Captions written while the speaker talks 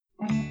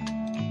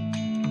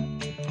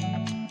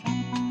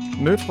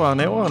Nyt fra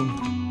nævren.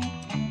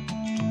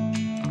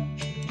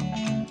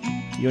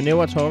 You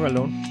never talk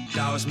alone.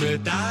 Dags med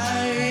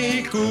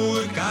dig,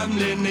 gode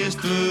gamle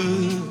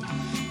Næstved.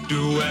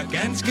 Du er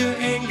ganske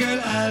enkel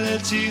alle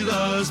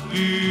tiders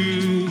by.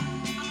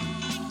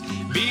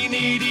 Vin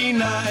i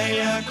din ej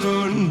er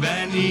kun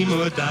vand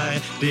imod dig.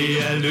 Det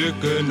er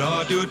lykke, når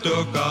du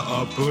dukker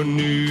op på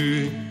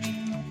ny.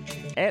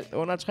 Alt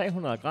under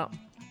 300 gram,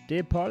 det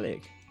er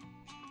pålæg.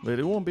 Ved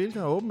det om Bilka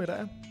er åben i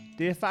dag?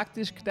 Det er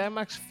faktisk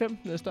Danmarks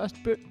 15. største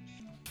by.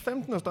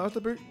 15.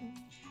 største by.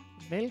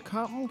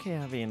 Velkommen,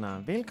 kære venner.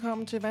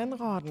 Velkommen til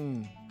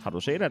Vandrotten. Har du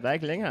set, at der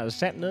ikke længere er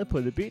sand nede på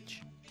The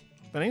Beach?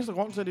 Den eneste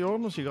grund til, at de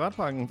åbner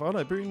cigaretpakken for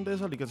dig i byen, det er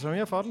så, de kan tage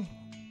mere for den.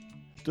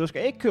 Du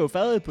skal ikke købe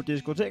fadøl på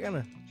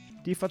diskotekerne.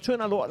 De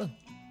fortynder lortet.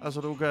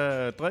 Altså, du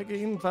kan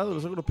drikke en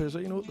fadøl, så kan du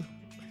pisse en ud.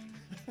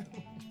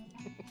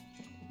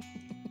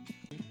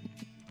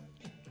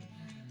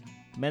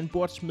 Man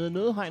burde smide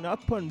nødhegn op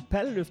på en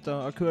palleløfter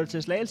og køre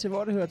til Slagelse,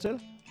 hvor det hører til.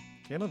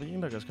 Kender vi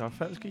en, der kan skaffe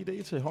falsk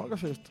idé til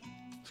Holgerfest?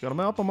 Skal du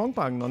med op på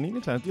Munkbakken, når 9.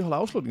 klasse de holder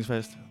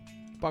afslutningsfest?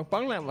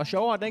 Bonbonland var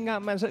sjovere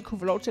dengang, man selv kunne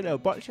få lov til at lave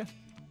bolsjer.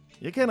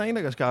 Jeg kender en,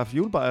 der kan skaffe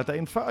julebajer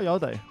dagen før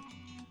J-dag.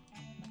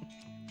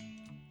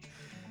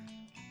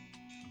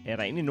 Er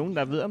der egentlig nogen,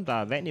 der ved, om der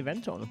er vand i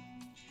vandtårnet?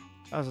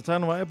 Altså, tag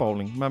nu af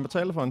bowling. Man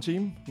betaler for en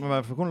time, men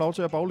man får kun lov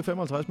til at bowle i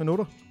 55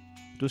 minutter.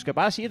 Du skal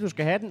bare sige, at du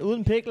skal have den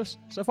uden pickles,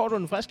 så får du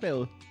den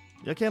frisklavet.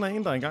 Jeg kender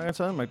en, der engang har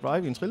taget en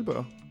McDrive i en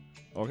trillebør.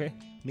 Okay,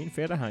 min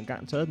fætter har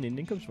engang taget den i en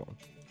indkøbsvogn.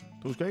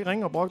 Du skal ikke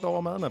ringe og brokke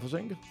over, maden er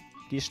forsinket.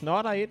 De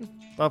snotter i den.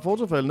 Der er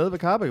fotofælde nede ved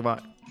Karbækvej.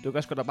 Du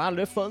kan sgu da bare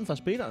løfte foden fra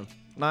speederen.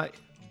 Nej.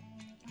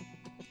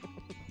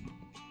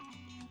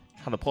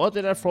 Har du prøvet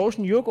det der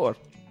frozen yoghurt?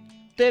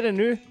 Det er det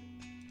nye.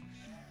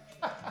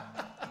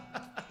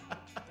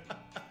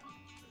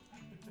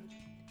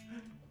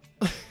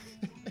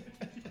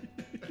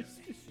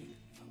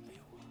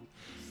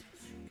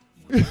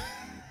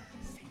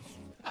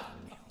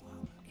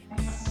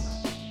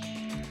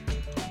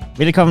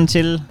 Velkommen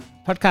til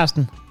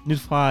podcasten. Nyt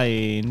fra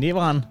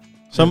Nævren.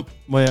 Som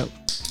må jeg...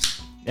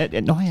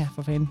 Nå ja,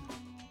 for fanden.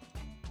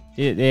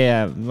 Det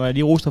er... Må jeg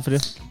lige rose dig for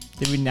det.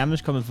 Det er vi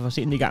nærmest kommet for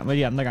sent i gang med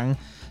de andre gange. Jeg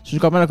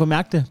synes godt, man har kunnet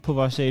mærke det på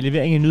vores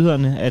levering i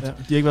nyhederne, at... Ja, de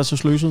har ikke været så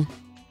sløsede.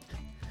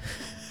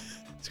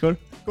 Skål.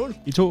 Skål.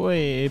 I to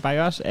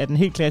Bajørs er den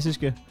helt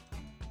klassiske.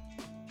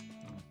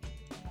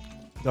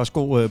 Det er også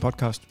god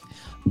podcast.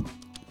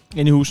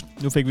 Ind i hus.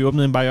 Nu fik vi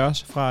åbnet en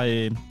Bajørs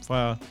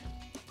fra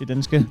det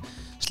danske...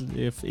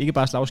 ikke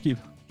bare slagskib,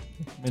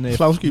 men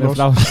flagskib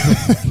også.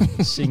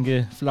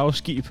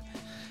 Flagskib,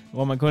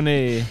 hvor man kun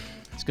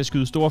skal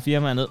skyde store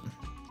firmaer ned.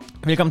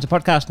 Velkommen til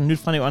podcasten Nyt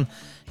fra Nævren.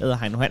 Jeg hedder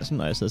Heino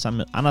Hansen, og jeg sidder sammen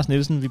med Anders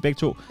Nielsen. Vi er begge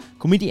to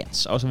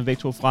comedians, og så er vi begge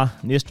to fra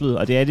Næstved.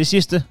 Og det er det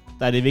sidste,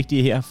 der er det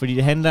vigtige her, fordi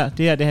det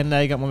handler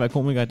ikke om at være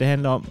komiker. Det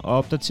handler om at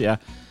opdatere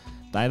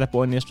dig, der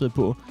bor i Næstved,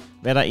 på,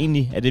 hvad der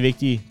egentlig er det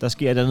vigtige, der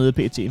sker dernede i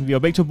PT. Vi har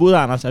begge to boet,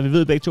 Anders, og vi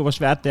ved begge to, hvor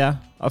svært det er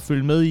at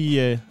følge med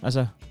i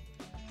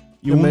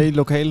Jeg er med i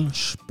lokal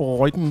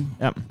sprøjten.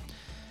 Ja.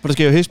 For der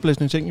sker jo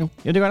hestblæsning ting jo.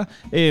 Ja, det gør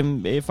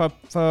der.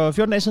 For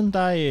 14 dage siden,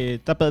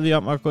 der bad vi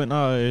om at gå ind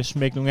og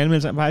smække nogle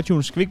anmeldelser på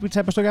iTunes. Skal vi ikke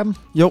tage et par stykker af dem?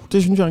 Jo,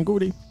 det synes jeg er en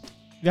god idé.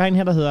 Vi har en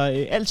her, der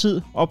hedder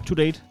Altid Up To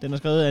Date. Den er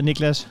skrevet af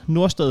Niklas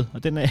Nordsted,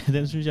 og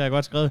den synes jeg er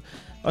godt skrevet.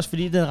 Også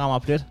fordi den rammer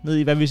plet ned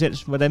i,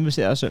 hvordan vi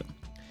ser os selv.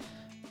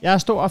 Jeg er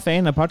stor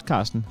fan af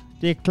podcasten.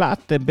 Det er klart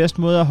den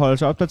bedste måde at holde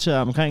sig opdateret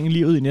omkring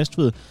livet i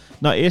Næstved,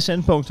 når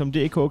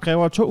sn.dk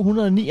kræver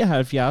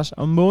 279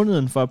 om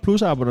måneden for et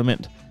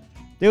plusabonnement.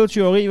 Det er jo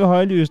tyveri ved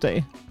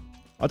højlysdag.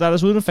 Og der er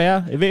desuden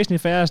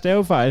væsentligt færre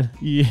stavefejl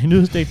i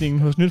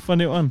nyhedsdækningen hos Nyt fra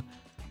Nævren.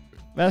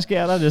 Hvad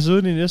sker der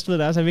desuden i Næstved,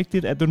 der er så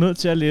vigtigt, at du er nødt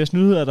til at læse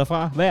nyheder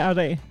derfra hver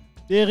dag?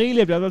 Det er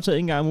rigeligt at blive opdateret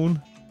en gang om ugen.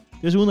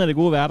 Desuden er det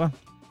gode værter.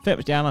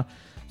 5 stjerner.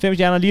 5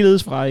 stjerner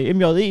ligeledes fra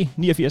MJE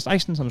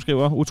 8916, som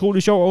skriver,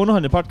 utrolig sjov og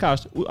underholdende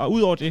podcast. Og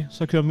udover det,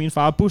 så kører min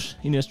far bus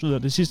i Næstved,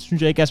 og det sidste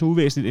synes jeg ikke er så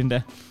uvæsentligt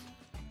endda.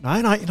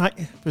 Nej,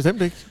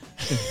 bestemt ikke.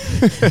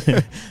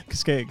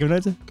 Kan vi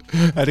noget til?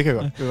 Ja, det kan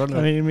jeg godt. Det er godt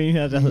der er en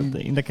her, der hedder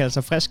en, der kalder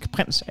sig Frisk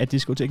Prins af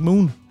Diskotek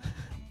Moon.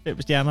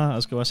 5 stjerner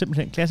og skriver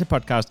simpelthen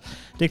klassepodcast.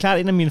 Det er klart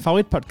en af mine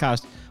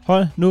favoritpodcast.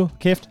 Hold nu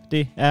kæft,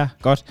 det er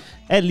godt.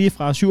 Alt lige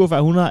fra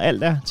 4700,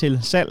 alt er til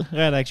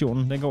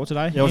salg-redaktionen. Den går til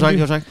dig. Jo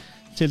tak.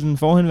 Til den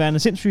forhenværende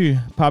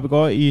sindssyge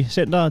papegøje i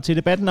centret, til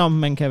debatten om,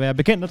 man kan være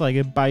bekendt at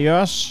drikke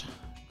Bajørs.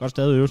 Godt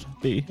stadig øvrigt.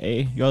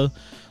 B-A-J-O-U-R-S-S-S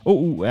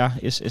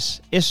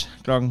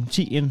kl.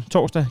 10 en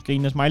torsdag.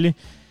 Griner smiley.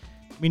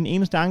 Min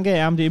eneste anke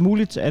er, om det er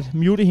muligt at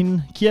mute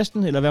hende,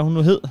 Kirsten, eller hvad hun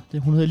nu hed.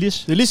 Hun hedder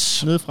Lis. Det er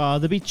Lis. Nede fra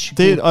The Beach.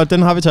 Og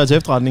den har vi taget til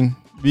efterretning.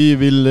 Vi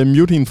vil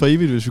mute hende for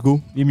evigt, hvis vi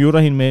kunne. Vi muter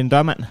hende med en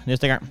dørmand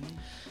næste gang.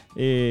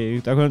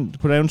 Der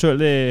kunne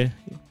eventuelt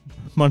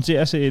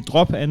monteres et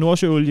drop af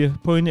nordsjøolie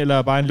på hende,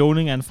 eller bare en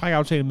låning af en fræk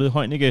aftale med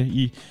Heunicke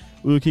i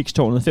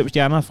udkigstårnet. 5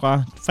 stjerner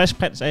fra Frisk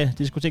Prins af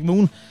Diskotek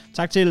Moon.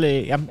 Tak til,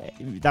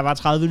 der var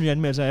 30 nye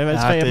anmeldelser. Jeg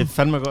valgte 3 af dem. Det er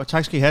fandme godt.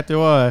 Tak skal I have. Det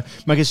var,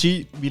 man kan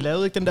sige, vi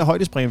lavede ikke den der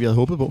højdespringer, vi havde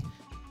håbet på.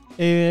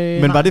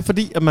 Men var det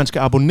fordi, at man skal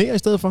abonnere i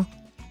stedet for?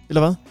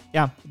 Eller hvad?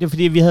 Ja, det er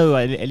fordi, vi havde jo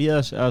allieret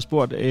os og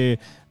spurgt,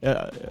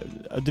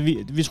 og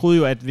vi troede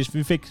jo, at hvis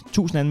vi fik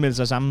 1000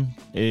 anmeldelser samme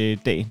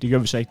dag, det gør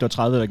vi så ikke, det var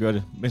 30, der gjorde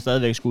det, men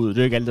stadigvæk skulle ud. Det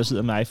er jo ikke alle, der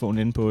sidder med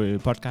iPhone inde på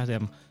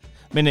podcast-appen.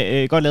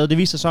 Men godt lavet, det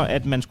viser så,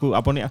 at man skulle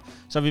abonnere.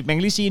 Så man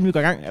kan lige sige, inden vi går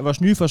i gang, at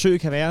vores nye forsøg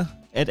kan være,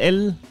 at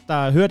alle,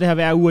 der hører det her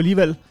hver uge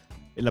alligevel,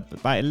 eller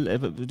bare alle,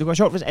 det kunne være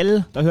sjovt, hvis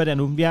alle, der hører det her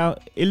nu, vi er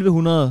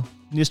 1100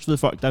 næstvede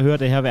folk, der hører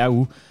det her hver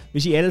uge.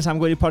 Hvis I alle sammen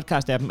går ind i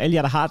podcast-appen, alle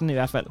jer, der har den i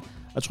hvert fald,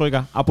 og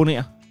trykker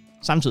abonner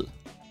samtidig.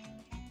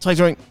 3,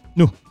 2, 1.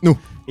 Nu.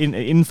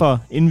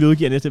 Inden vi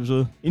udgiver næste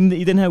episode.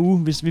 I den her uge,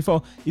 hvis vi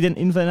får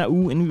inden for den her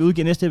uge, inden vi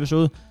udgiver næste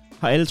episode,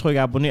 har alle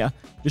trykket abonner.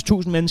 Hvis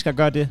 1000 mennesker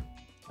gør det,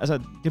 altså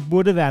det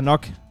burde være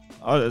nok.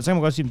 Og så kan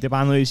man godt sige, at det er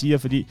bare noget, I siger,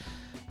 fordi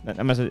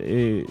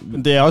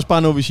men det er også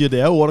bare noget, vi siger, det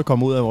er ord, der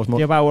kommer ud af vores mund.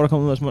 Det er bare ord, der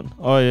kommer ud af vores mund.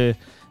 Og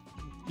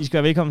I skal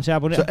være velkommen til at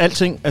abonnere. Så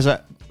alting, altså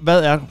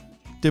hvad er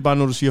det er bare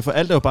noget, du siger, for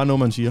alt er jo bare noget,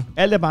 man siger.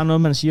 Alt er bare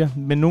noget, man siger,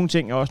 men nogle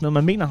ting er også noget,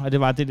 man mener, og det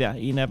var det der,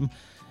 en af dem.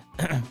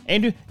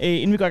 Andy,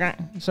 inden vi går i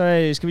gang,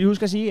 så skal vi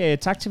huske at sige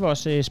tak til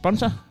vores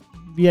sponsor.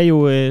 Vi er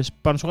jo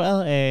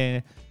sponsoreret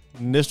af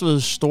Næstved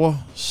Store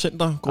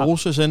Center,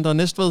 Grose Center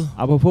Næstved.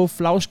 Apropos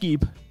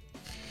flagskib.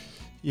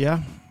 Ja.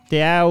 Det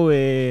er jo,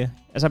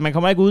 altså man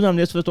kommer ikke udenom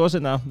Næstved Store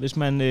Center, hvis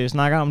man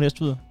snakker om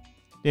Næstved.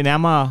 Det er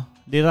nærmere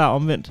lettere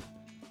omvendt.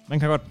 Man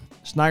kan godt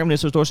snakke om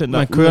Næstved Store Center,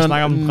 man kører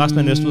snakke om resten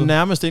af Næstved.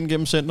 Nærmest ind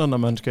gennem center, når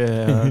man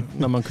skal,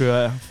 når man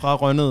kører fra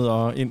Rønnede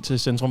og ind til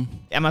centrum.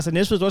 Jamen altså,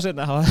 Næstved Store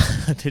Center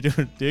det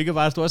er jo ikke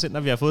bare et store center,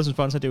 vi har fået som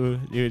sponsor. Det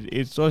er jo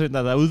et store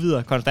center, der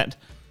udvider konstant.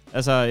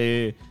 Altså,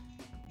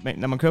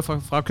 når man kører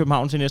fra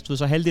København til Næstved,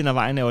 så halvdelen af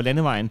vejen er jo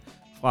landevejen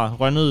fra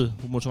Rønnede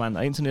motorvejen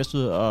og ind til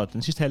Næstved, og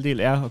den sidste halvdel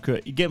er at køre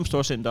igennem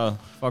Storcenteret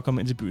for at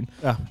komme ind til byen.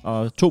 Ja.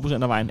 Og 2%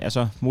 af vejen er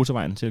så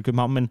motorvejen til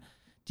København, men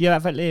de er i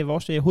hvert fald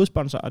vores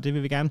hovedsponsor, og det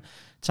vil vi gerne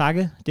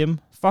takke dem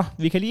for.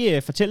 Vi kan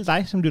lige fortælle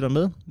dig, som lytter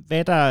med,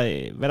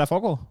 hvad der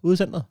foregår ude i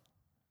centret.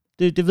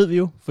 Det ved vi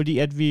jo, fordi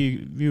at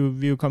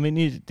vi jo kommet ind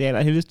i det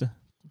allerhelligste,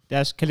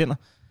 deres kalender,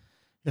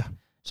 ja,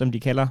 som de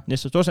kalder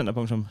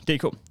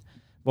næstestorcenter.dk,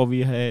 hvor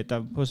vi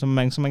som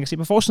man kan se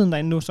på forsiden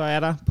derinde nu, så er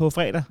der på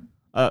fredag,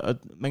 og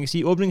man kan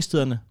sige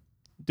åbningstiderne.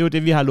 Det er jo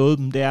det, vi har lovet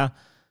dem. Det er,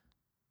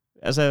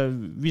 altså,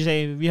 vi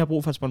sagde, vi har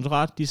brug for et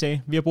sponsorat. De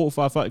sagde, vi har brug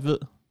for, at folk ved,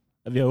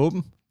 at vi har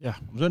åben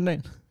om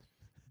søndagen.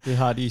 Det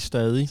har de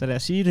stadig. Så lad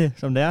os sige det,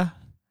 som det er.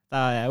 Der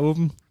er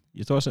åben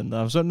i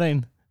Storcenteret om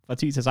søndagen fra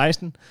 10 til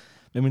 16,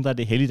 medmindre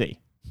det er helligdag.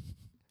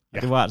 Ja.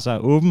 Og det var altså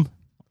åben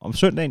om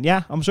søndagen.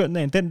 Ja, om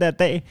søndagen. Den der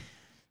dag.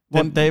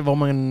 Den dag, hvor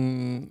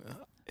man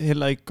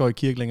heller ikke går i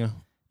kirke længere.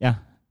 Ja,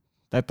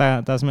 der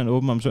er simpelthen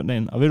åben om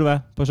søndagen. Og ved du hvad?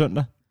 På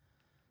søndag,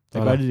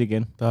 der gør de det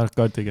igen. Der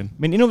gør det igen.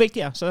 Men endnu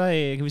vigtigere, så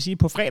kan vi sige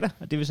på fredag,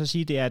 og det vil så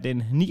sige, det er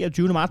den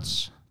 29.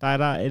 marts, der er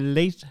der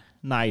Late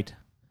Night.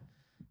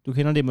 Du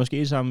kender det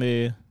måske som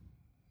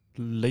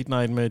Late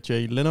Night med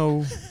Jay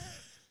Leno.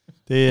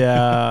 Det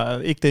er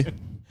ikke det.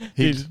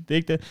 Helt. Det er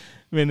ikke det.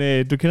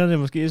 Men du kender det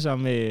måske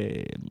som,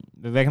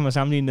 hvad kan man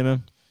sammenligne det med?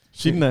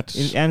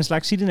 Citynat. En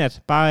slags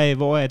citynat, bare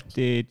hvor at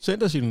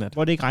Center Citynat.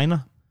 hvor det ikke regner.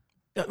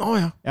 Ja,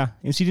 ja. Ja,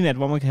 en citynat,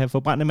 hvor man kan få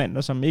brændte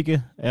mandler, som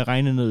ikke er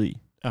regnet ned i.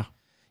 Ja.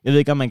 Jeg ved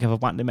ikke, om man kan få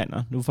brændte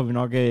mandler. Nu får vi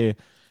nok... jeg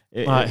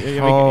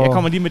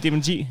kommer lige med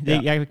dementi. Ja.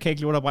 Jeg kan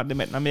ikke love dig brændte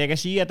mandler, men jeg kan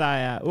sige, at der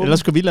er åben. Ellers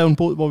skal vi lave en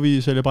bod, hvor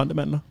vi sælger brændte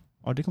mandler.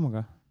 Det kan man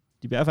gøre.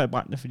 De bliver i hvert fald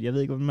brændte, fordi jeg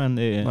ved ikke, hvordan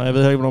man... Nej, jeg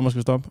ved ikke, hvornår man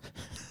skal stoppe.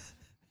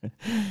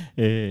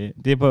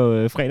 Det er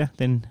på fredag,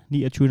 den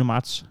 29.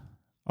 marts.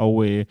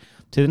 Og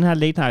til den her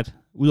late night,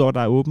 udover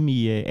der er åben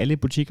i alle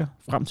butikker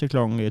frem til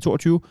kl.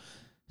 22,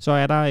 så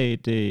er der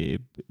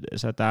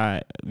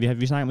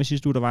vi snakkede med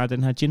sidste uge, der var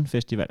den her Gin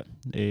Festival.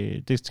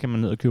 Det skal man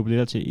ned og købe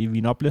billetter til i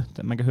Vinoble.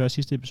 Man kan høre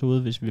sidste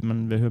episode, hvis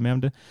man vil høre mere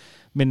om det.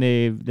 Men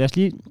lad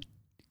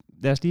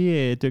os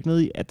lige dykke ned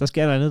i, at der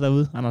sker noget andet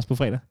derude, Anders, på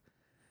fredag.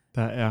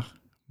 Der er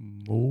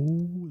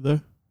mode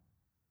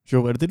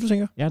show. Er det det, du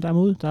tænker? Ja, der er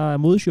mode. Der er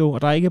modeshow,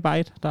 og der er ikke bare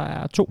et. Der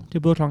er 2. Det er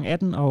både kl.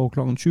 18 og kl.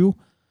 20.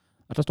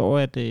 Og der står,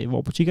 at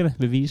hvor butikkerne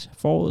vil vise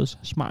forårets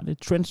smarte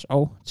trends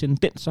og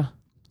tendenser.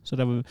 Så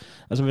der vil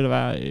der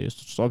være,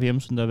 står på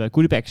hjemmesiden, der vil være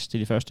goodie bags til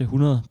de første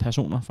 100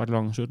 personer fra kl.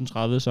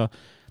 17.30. Så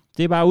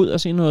det er bare ud og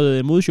se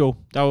noget modeshow.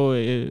 Der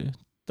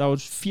er jo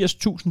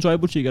 80.000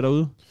 tøjbutikker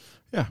derude.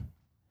 Ja.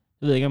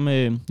 Jeg ved ikke, om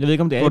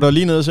det er... Går der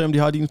lige ned og se, om de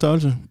har din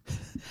størrelse?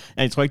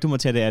 Ja, jeg tror ikke, du må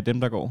tage det af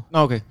dem, der går. Nå,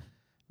 okay.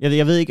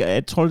 Jeg ved ikke,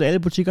 jeg tror, det er alle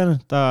butikkerne,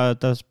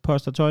 der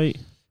poster tøj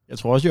i. Jeg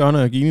tror også, Jørgen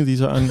og Gine, de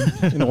tager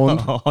en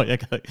runde.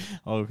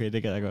 Okay,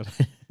 det gad jeg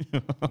godt.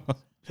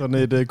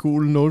 Sådan et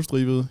cool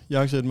nålstribet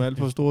jakkesæt med alt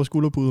for store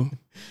skulderpuder.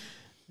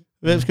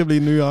 Hvem skal blive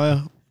den nye ejer?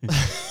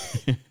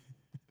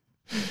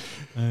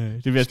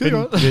 Det bliver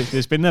spændende. Det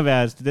er spændende at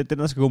være den,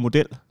 der skal gå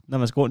model, når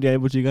man skal rundt i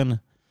butikkerne.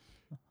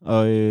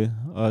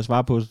 Og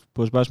svare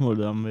på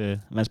spørgsmålet, om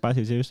man sparer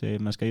sig til,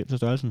 hvis man skal hjem til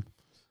størrelsen.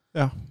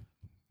 Ja.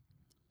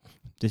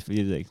 Det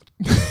ved jeg ikke.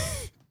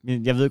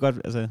 Men jeg ved godt,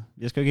 altså,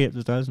 jeg skal jo ikke hjem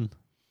til størrelsen.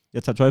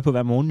 Jeg tager tøj på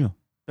hver morgen jo.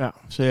 Ja,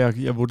 så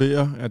jeg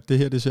vurderer, at det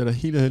her, det ser da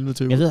helt af helvede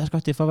til ud. Jeg ved også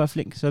godt, det er for at være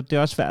flink, så det er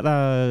også svært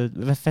at...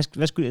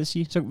 Hvad skulle jeg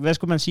sige? Så hvad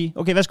skulle man sige?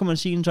 Okay, hvad skulle man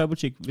sige i en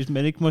tøjbutik, hvis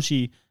man ikke må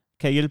sige,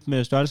 kan jeg hjælpe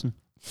med størrelsen?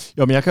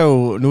 Jo, men jeg kan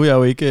jo... Nu er jeg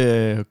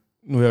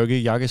jo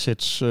ikke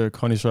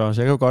jakkesæts-kondisør,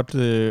 så jeg kan jo godt...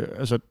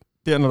 altså,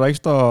 der, når der ikke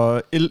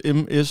står L,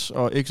 M, S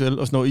og XL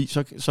og sådan noget i,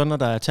 så når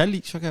der er tal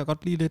i, så kan jeg godt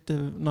blive lidt...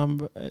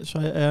 så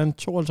er jeg en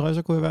 52,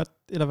 så kunne jeg være...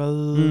 Eller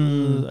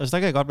hvad... Altså, der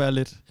kan jeg godt være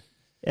lidt...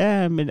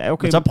 Ja, men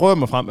okay. Men så prøver jeg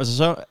mig frem.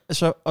 Altså,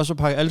 så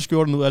pakker alle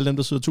skjorterne ud, alle dem,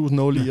 der sidder 1000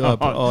 nåle i,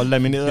 og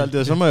lamineret alt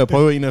det. Så må jeg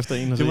prøve en efter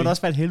en. Det må da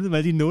også være et helvede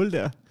med de nåle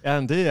der. Ja,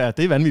 men det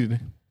er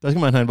vanvittigt. Der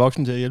skal man have en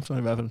voksen til at hjælpe sig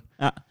i hvert fald.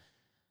 Ja.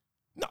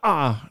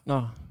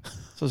 Nå.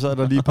 Så sad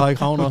der lige et par i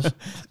kraven også.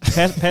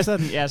 Passer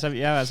den?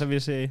 Ja, altså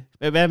hvis...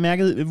 hvad er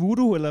mærket?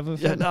 Voodoo, eller?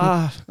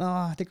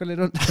 Ja, det går lidt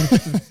ondt.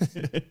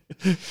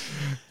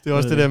 Det er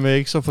også det der med,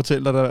 ikke? Så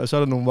fortæller der, så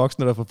er der nogle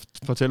voksne, der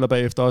fortæller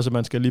bagefter også, at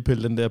man skal lige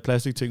pille den der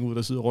plastikting ud,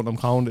 der sidder rundt om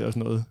kraven der og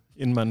sådan noget,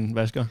 inden man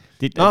vasker.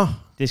 Det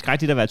er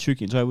skrækkeligt at være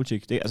tyk i en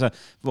tøjbutik. Det, altså,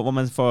 hvor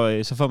man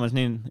så får man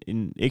sådan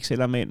en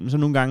XL'er med, men så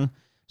nogle gange,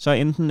 så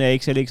enten er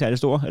XL ikke særlig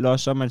stor, eller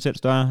også så er man selv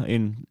større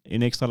end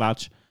en extra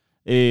large.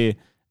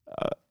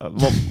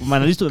 Hvor man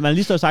har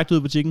lige stået og sagt ude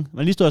i butikken, man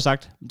har lige stået og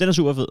sagt, den er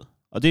super fed,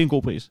 og det er en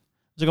god pris.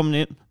 Så kommer man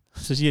ind,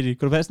 så siger de,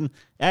 kan du passe den?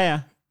 Ja.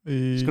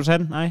 Skal du tage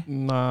den? Nej.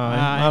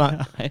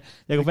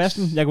 Jeg kunne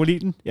passe den, jeg kunne lide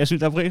den, jeg synes,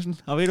 der er prisen,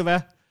 og ved du hvad?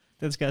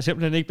 Den skal jeg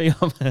simpelthen ikke bede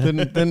om.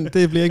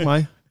 Det bliver ikke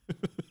mig.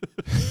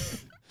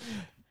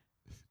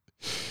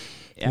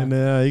 Ja. Den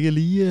er ikke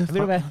lige ved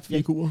du hvad?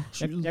 Jeg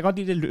kan godt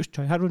lide det løst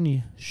tøj. Har du den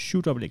i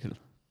 7XL?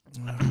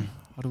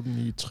 Har du den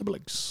i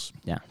XXX?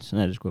 Ja,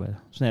 sådan er det sgu være.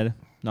 Sådan er det.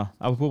 Nå,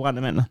 apropos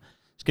brændte mander.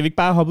 Skal vi ikke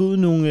bare hoppe ud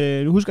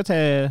nogle... Husk at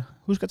tage...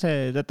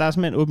 Der er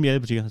simpelthen åben i alle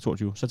butikker til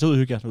 22. Så tag ud og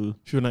hygge jer derude.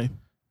 Sure,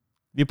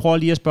 vi prøver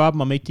lige at spørge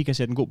dem, om ikke de kan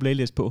sætte en god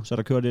playlist på, så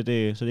der kører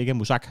lidt, så det ikke er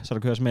musak, så der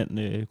kører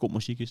simpelthen god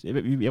musik. Jeg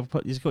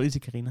skal gå lige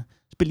til Carina.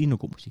 Spil lige noget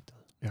god musik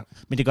derude. Ja.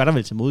 Men det gør der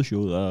vel til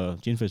modeshowet og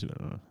ginfestival.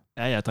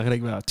 Ja, der kan det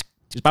ikke være...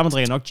 Hvis bare man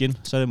drikker nok gin,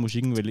 så er det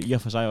musikken vel i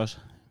og for sig også.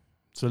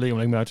 Så lægger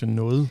man ikke mærke til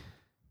noget.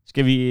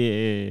 Skal vi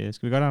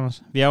gøre det,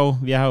 Anders? Vi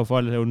er her jo for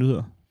at lave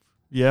nyheder.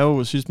 Vi er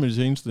jo sidst med de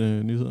seneste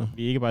nyheder.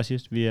 Vi er ikke bare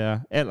sidst, vi er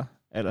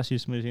aller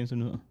sidst med de seneste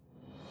nyheder.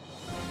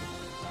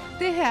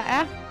 Det her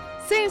er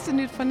seneste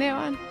nyt fra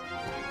Nævren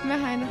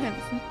med Heino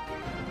Hansen.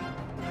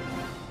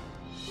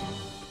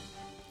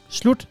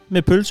 Slut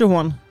med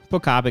pølsehorn på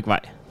Karrebækvej.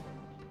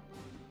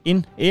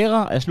 En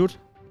æra er slut.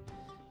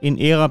 En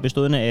æra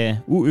bestående af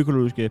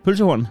uøkologiske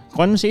pølsehorn,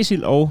 grønne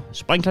cecil og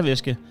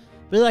sprinklervæske,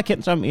 bedre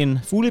kendt som en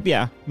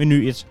fuglebjerg menu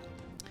 1.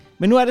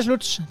 Men nu er det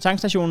slut.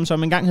 Tankstationen,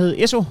 som engang hed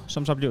Esso,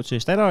 som så blev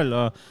til Statoil,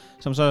 og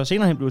som så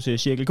senere hen blev til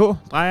Cirkel K,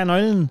 drejer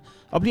nøglen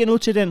og bliver nu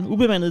til den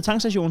ubemandede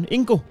tankstation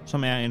Ingo,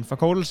 som er en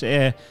forkortelse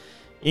af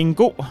en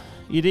god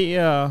idé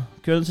at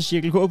køre ned til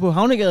Cirkel K på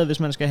Havnegade, hvis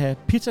man skal have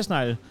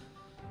pizzasnegle.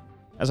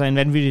 Altså en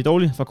vanvittig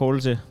dårlig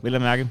forkortelse, vil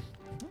jeg mærke.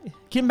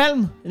 Kim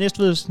Palm,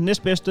 Næstveds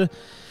næstbedste.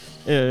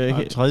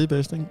 Tredje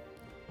bedste,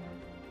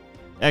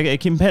 ikke?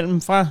 Kim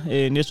Palm fra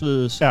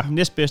Næstveds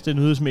næstbedste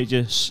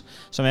nyhedsmedie,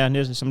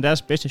 som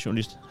deres bedste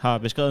journalist, har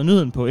beskrevet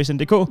nyheden på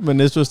SNDK. Men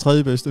Næstveds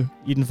tredje bedste.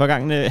 I den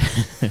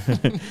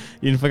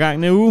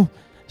forgangne uge.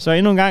 Så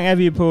endnu en gang er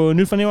vi på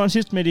Nyt fra Nævren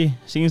sidst med de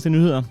seneste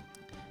nyheder.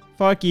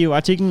 For at give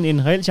artiklen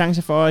en reel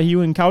chance for at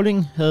hive en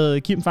kavling,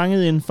 havde Kim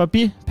fanget en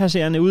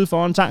forbipasserende ude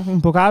foran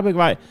tanken på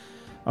Karrebækvej,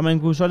 og man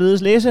kunne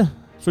således læse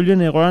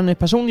følgende rørende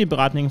personlige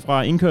beretning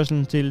fra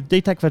indkørslen til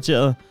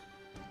Digterkvarteret.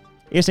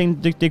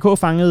 SNDK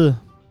fangede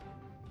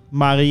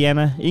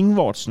Mariana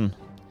Ingvortsen.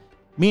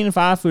 Min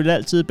far fyldte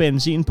altid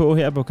benzin på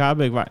her på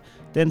Karrebækvej.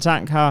 Den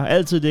tank har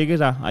altid ligget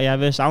der, og jeg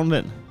vil savne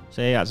den,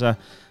 sagde altså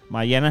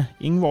Mariana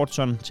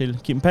Ingvortsen til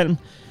Kim Palm.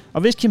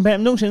 Og hvis Kim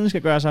Palm nogensinde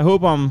skal gøre sig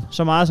håb om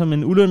så meget som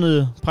en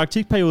ulønnet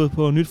praktikperiode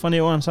på Nyt fra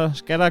Nævren, så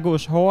skal der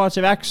gås hårdere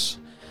til værks.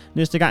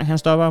 Næste gang han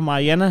stopper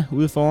Mariana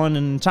ude foran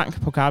en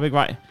tank på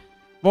Karrebækvej.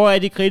 Hvor er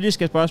de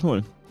kritiske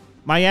spørgsmål?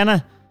 Mariana,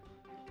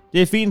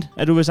 det er fint,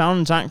 at du vil savne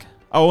en tank.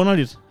 Og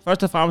underligt.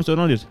 Først og fremmest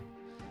underligt.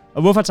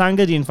 Og hvorfor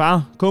tankede din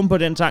far kun på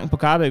den tank på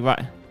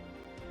Karrebækvej?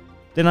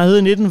 Den har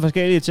heddet 19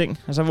 forskellige ting.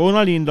 Altså, hvor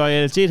underlig en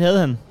loyalitet havde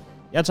han?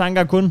 Jeg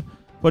tanker kun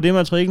på det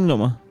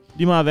matrikelnummer.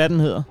 Lige meget hvad den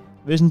hedder.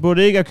 Hvis en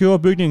bodega køber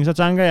bygningen, så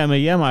tanker jeg med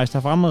Jærmeister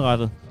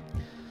fremadrettet.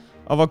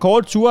 Og hvor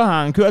kort ture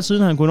har han kørt,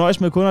 siden han kunne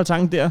nøjes med kun at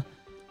tanke der?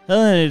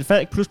 Havde han et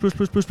Falck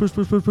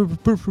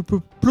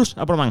plus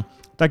abonnement,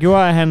 der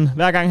gjorde, at han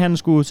hver gang han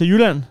skulle til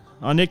Jylland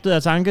og nægtede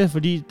at tanke,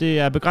 fordi det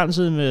er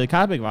begrænset med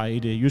Karrebækvej i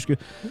det jyske,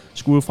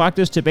 skulle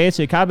fragtes tilbage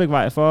til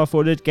Karrebækvej for at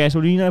få lidt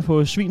gasoliner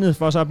på svinet,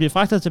 for så at blive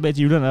fragtet tilbage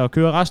til Jylland og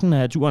køre resten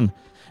af turen.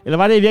 Eller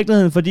var det i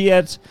virkeligheden, fordi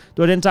at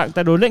du var den tank,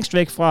 der lå længst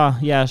væk fra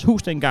jeres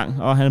hus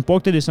dengang, og han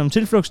brugte det som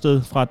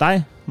tilflugtssted fra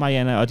dig,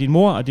 Mariana, og din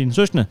mor og dine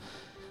søskende?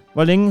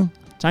 Hvor længe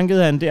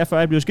tankede han der, før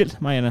jeg blev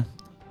skilt, Mariana?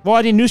 Hvor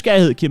er din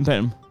nysgerrighed, Kim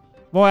Palm?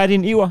 Hvor er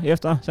din iver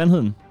efter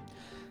sandheden?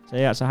 Så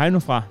jeg altså Heino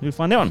fra Nyt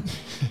fra Nævren.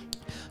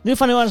 Nyt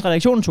fra Nævrens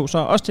redaktion tog så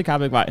også til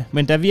Karrebækvej,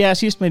 men da vi er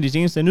sidst med de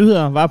seneste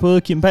nyheder, var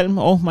både Kim Palm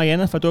og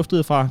Mariana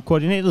forduftet fra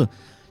koordinatet.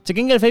 Til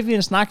gengæld fik vi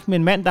en snak med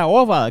en mand, der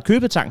overvejede at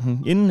købe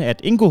tanken, inden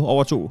at Ingo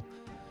overtog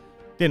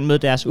den med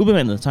deres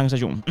ubemandede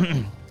tankstation.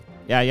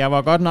 Ja, jeg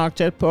var godt nok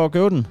tæt på at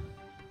købe den.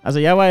 Altså,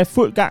 jeg var i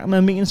fuld gang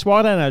med min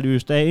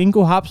SWOT-analyse, da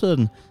Ingo hapsede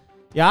den.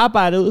 Jeg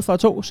arbejdede ud fra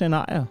 2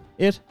 scenarier.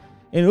 1.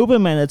 En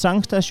ubemandet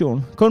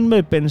tankstation, kun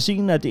med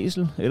benzin og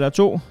diesel. Eller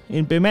 2.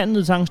 En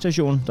bemandet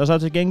tankstation, der så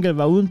til gengæld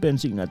var uden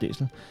benzin og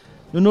diesel.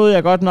 Nu nåede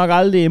jeg godt nok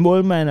aldrig i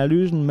mål med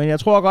analysen, men jeg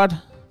tror godt,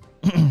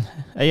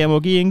 at jeg må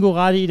give Ingo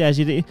ret i deres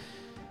idé.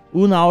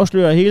 Uden at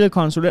afsløre hele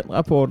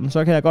konsulentrapporten,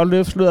 så kan jeg godt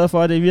løfte sløret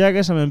for, at det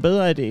virker som en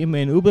bedre idé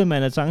med en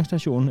ubemandet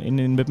tankstation end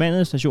en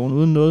bemandet station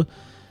uden noget.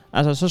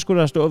 Altså, så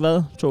skulle der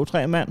stå,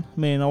 2-3 mand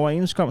med en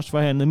overenskomst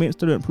forhandlet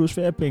mindsteløn plus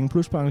feriepenge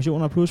plus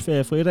pensioner plus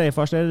feriefridage,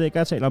 for slet ikke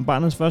at tale om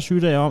barnets første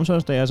sygedage og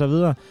omsorgsdage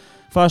osv.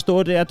 For at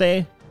stå der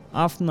dag,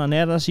 aften og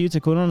nat og sige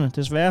til kunderne,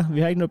 desværre,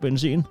 vi har ikke noget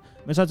benzin,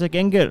 men så til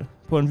gengæld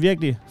på en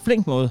virkelig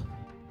flink måde,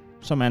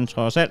 så man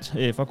trods alt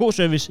får god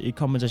service i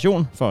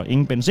kompensation for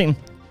ingen benzin.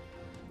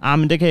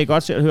 Men det kan I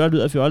godt selv høre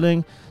lyder fjollet,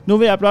 ikke? Nu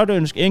vil jeg blot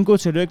ønske Ingo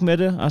tillykke med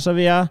det, og så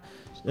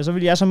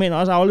vil jeg som en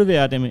også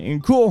aflevere dem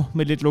en kur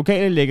med lidt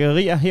lokale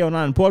lækkerier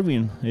herunder en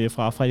portvin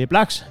fra Freddy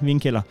Blacks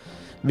vinkælder,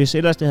 hvis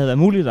ellers det havde været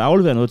muligt at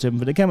aflevere noget til dem,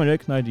 for det kan man jo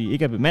ikke, når de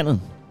ikke er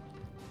bemandet.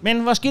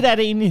 Men hvor skidt er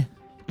det egentlig?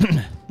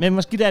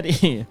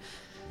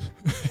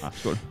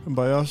 Skål.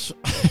 Var jeg også...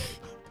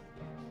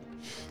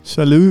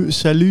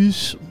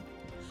 Salut.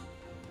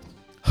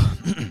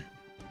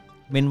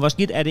 Men hvor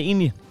skidt er det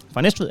egentlig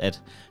fra Næstved,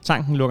 at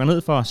tanken lukker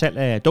ned for salg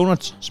af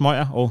donuts,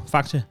 smøger og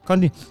Faxe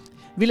Kondi?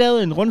 Vi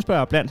lavede en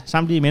rundspørg blandt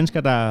samtlige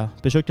mennesker, der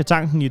besøgte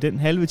tanken i den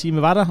halve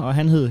time var der, og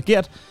han hed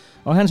Gert,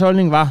 og hans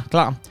holdning var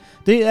klar.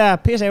 Det er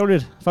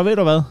pisseærgerligt, for ved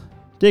du hvad?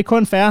 Det er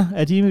kun fair,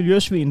 at de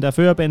miljøsvin, der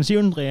fører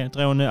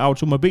benzindrevne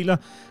automobiler,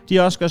 de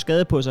også gør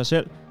skade på sig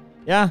selv.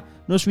 Ja,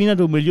 nu sviner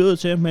du miljøet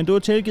til, men du er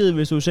tilgivet,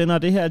 hvis du sender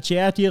det her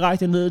tjære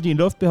direkte ned i din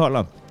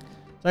luftbeholder.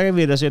 Så kan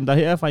vi da sende dig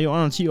her fra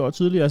jorden 10 år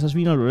tidligere, så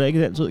sviner du da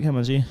ikke den tid, kan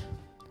man sige.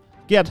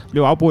 Gert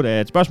blev afbrudt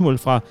af et spørgsmål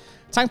fra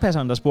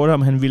tankpasseren, der spurgte,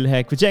 om han ville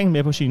have kvitteringen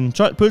med på sine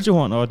 12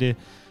 pølsehorn og det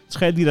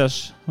 3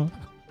 liters...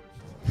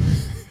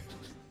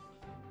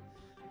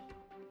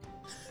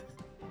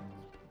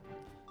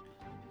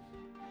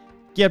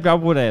 Gert blev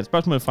afbrudt af et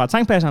spørgsmål fra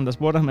tankpasseren, der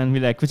spurgte, om han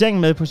ville have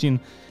kvitteringen med på sine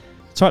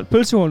 12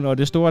 pølsehorn og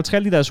det store 3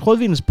 liters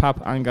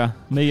rødvinspap-anker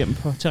med hjem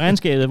til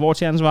regnskabet, hvor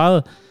til han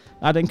svarede,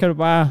 den kan du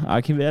bare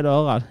arkivere det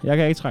overret. Jeg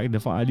kan ikke trække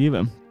det fra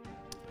alligevel.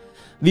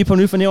 Vi på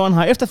Nyfornævren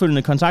har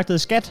efterfølgende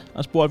kontaktet Skat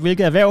og spurgt,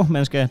 hvilket erhverv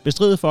man skal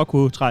bestride for at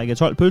kunne trække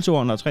 12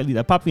 pølsehorn og 3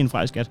 liter papvin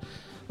fra i Skat.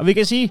 Og vi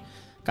kan sige,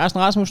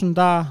 Carsten Rasmussen,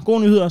 der er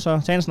gode nyheder,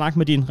 så tag en snak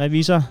med din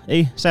revisor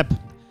ASAP.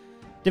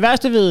 Det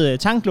værste ved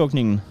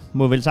tanklukningen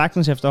må vel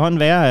sagtens efterhånden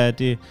være, at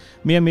det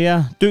mere og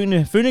mere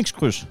døende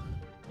Phoenix-kryds.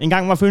 En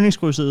gang var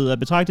Phoenix-krydset at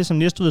betragte som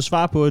Næstveds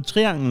svar på et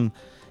triangel,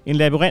 en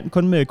labyrint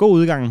kun med god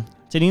udgang.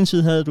 Til den ene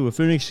side havde du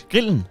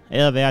Phoenix-grillen,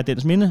 af at være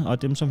dens minde,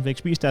 og dem, som fik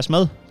spist deres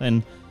mad.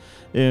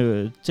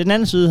 Til den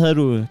anden side havde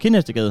du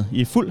Kindhestegade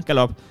i fuld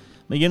galop,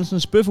 med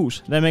Jensens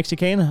Bøfhus, La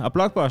Mexicana og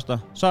Blockbuster,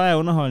 så er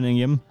underholdningen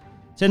hjemme.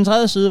 Til den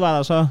tredje side var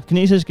der så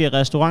kinesiske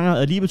restauranter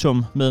ad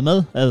libitum med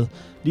mad ad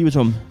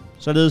libitum.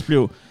 Således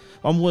blev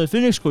området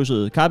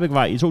Phoenix-krydset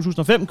Karbækvej i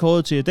 2005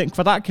 kåret til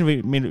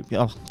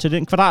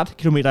den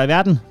kvadratkilometer i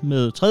verden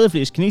med tredje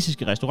flest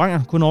kinesiske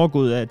restauranter, kun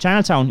overgået af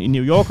Chinatown i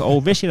New York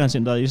og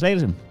Vestjyllandscenteret i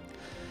Slagelse.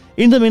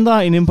 Intet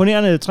mindre end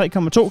imponerende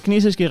 3,2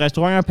 kinesiske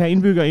restauranter per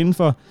indbygger inden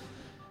for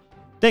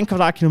den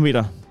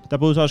kvadratkilometer. Der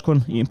boede så også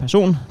kun en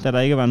person, da der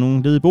ikke var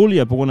nogen ledige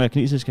boliger på grund af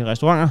kinesiske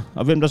restauranter,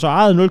 og hvem der så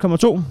ejede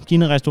 0,2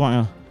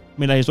 Kina-restauranter,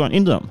 melder historien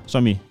intet om,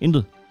 som i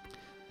intet.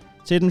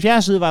 Til den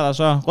fjerde side var der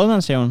så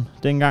Rødmandshaven,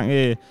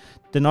 dengang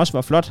den også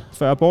var flot,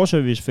 før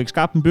Borgerservice fik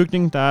skabt en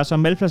bygning, der er så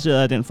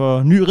malplaceret af den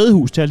for ny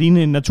ridehus til at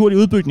ligne en naturlig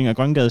udbygning af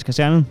Grøngades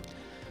kaserne.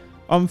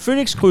 Om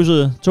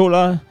Phoenix-krydset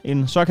tåler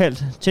en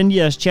såkaldt 10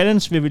 years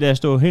challenge, vil vi lade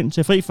stå hen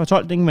til fri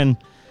fortolkning, men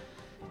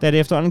da det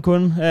efterhånden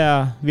kun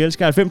er vi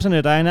elsker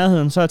 90'erne, der er i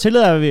nærheden, så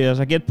tillader vi os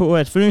at gætte på,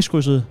 at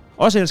Phoenix-krydset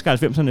også elsker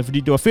 90'erne, fordi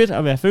det var fedt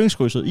at være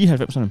Phoenix-krydset i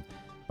 90'erne.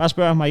 Bare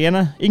spørg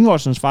Mariana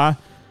Ingvardsens far.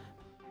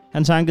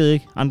 Han tankede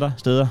ikke andre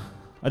steder.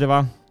 Og det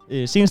var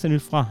seneste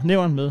nyt fra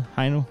Nævren med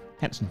Heino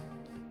Hansen.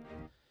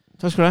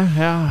 Tak skal du have,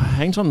 herre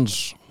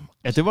Hangsons.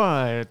 Ja,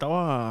 der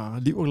var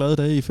liv og glade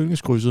dage i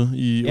Phoenix-krydset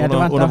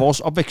under vores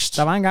opvækst.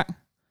 Der var en gang.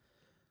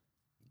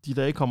 De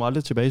dage kommer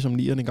aldrig tilbage som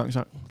 9'erne engang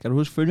sang. Kan du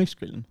huske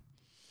Phoenix-grillen?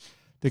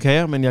 Det kan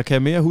jeg, men jeg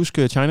kan mere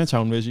huske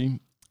Chinatown, vil jeg sige.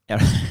 Ja,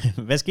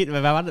 hvad skete?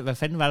 Hvad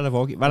fanden var der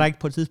foregik? Var der ikke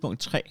på et tidspunkt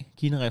 3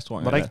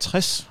 Kina-restauranter? Var der ikke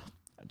 60?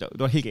 Det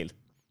var helt galt.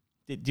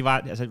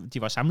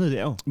 De var samlet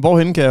der jo.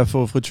 Hvorhen kan jeg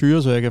få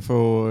frityre, så jeg kan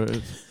få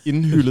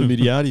indhyldet mit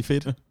hjerte i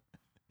fedt?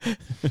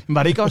 Men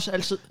var det ikke også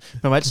altid...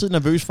 Man var altid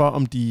nervøs for,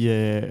 om de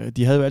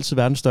havde jo altid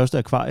verdens største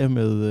akvarie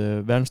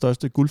med verdens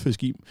største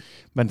guldfisk i.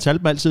 Man talte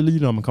dem altid lige,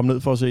 når man kom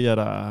ned for at se, at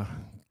der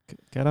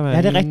Kan der være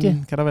Ja, det er rigtigt.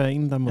 Kan der være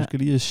en, der måske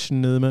lige er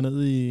snedet med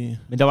ned i...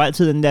 Men der var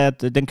altid den der,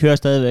 den kører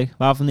stadigvæk.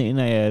 Bare for en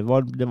af,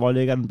 hvor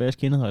ligger den bedste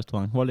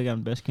kinderrestaurant? Hvor ligger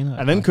den bedste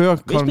kinderrestaurant? Ja, den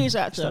kører... Vi spiser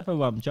altid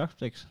på Robben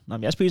Chopsticks. Nå,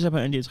 men jeg spiser på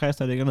en af de 60,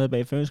 der ligger nede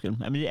bag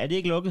Fønskilden. Jamen, er det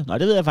ikke lukket? Nej,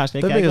 det ved jeg faktisk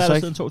ikke. Jeg har ikke været der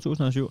siden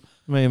 2007.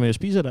 Men jeg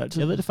spiser det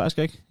altid. Jeg ved det faktisk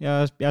ikke.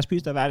 Jeg har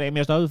spist der hver dag, men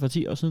jeg stoppede for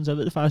 10 år siden, så jeg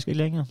ved det faktisk ikke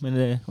længere.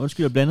 Men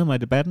undskyld, jeg blandede mig i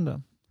debatten der.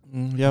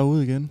 Jeg er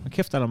ude igen. Og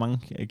kæft, der er mange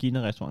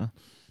kinarestauranter.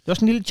 Det var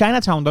sådan en lille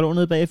Chinatown, der lå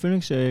nede bag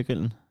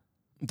Phoenix-grillen.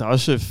 Der er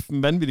også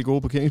vanvittigt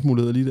gode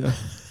parkeringsmuligheder lige der.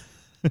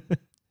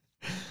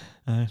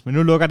 Men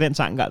nu lukker den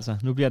tank altså.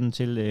 Nu bliver den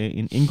til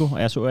en Ingo,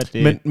 og jeg så, at...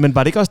 Men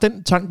var det ikke også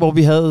den tank,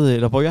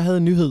 hvor jeg havde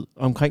en nyhed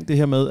omkring det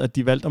her med, at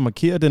de valgte at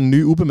markere den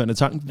nye ubemandede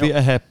tank ved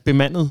at have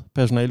bemandet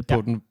personale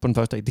på den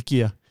første dag? Det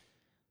giver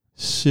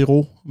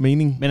zero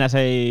mening. Men altså,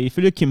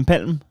 ifølge Kim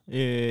Palm,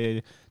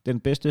 den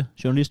bedste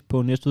journalist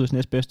på Næstudets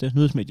næstbedste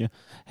nyhedsmedie,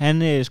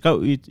 han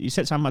skrev i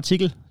selv samme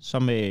artikel,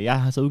 som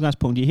jeg har taget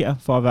udgangspunkt i her,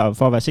 for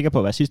at være sikker på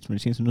at være sidst med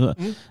de seneste nyheder,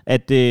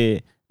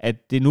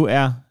 at det nu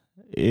er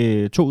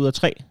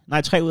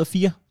 3 ud af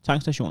 4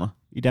 tankstationer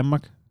i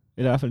Danmark,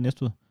 eller i hvert fald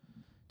Næstud.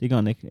 Det gør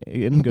han ikke.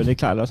 Enten gør det ikke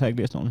klart, eller også har jeg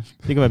ikke læst ordentligt.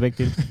 Det kan være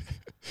begge dele.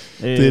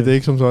 Det er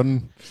ikke som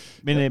sådan.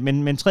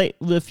 Men 3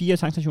 ud af 4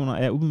 tankstationer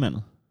er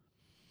ubemandet.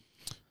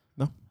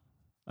 Nå.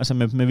 Altså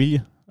med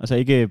vilje. Altså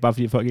ikke bare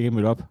fordi folk ikke er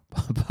mødt op.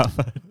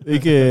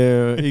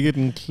 ikke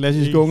den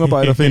klassiske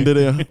ungarbejder finde det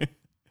der.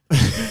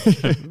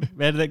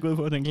 Hvad er det der gået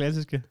på, den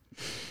klassiske?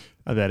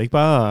 Altså er det ikke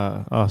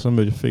bare...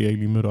 så fik jeg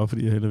ikke lige mødt op,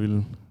 fordi jeg heller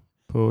ville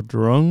på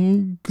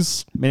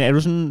drunks. Men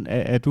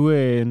er du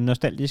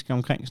nostalgisk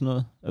omkring sådan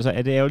noget? Altså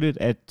er det ærgerligt,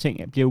 at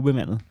ting bliver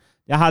ubemandet?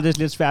 Jeg har det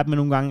lidt svært med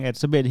nogle gange, at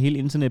så bliver det hele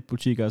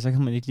internetbutikker, og så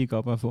kan man ikke lige gå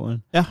op og få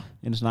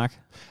en snak.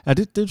 Ja,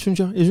 det synes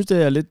jeg. Jeg synes,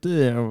 det er lidt...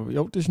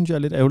 det synes jeg er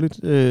lidt ærgerligt.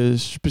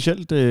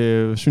 Specielt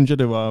synes jeg,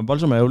 det var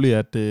voldsomt ærgerligt,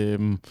 at det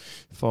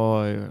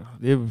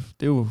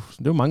er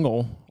jo mange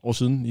år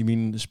siden i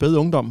min spæde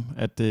ungdom,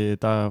 at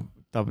der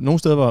nogle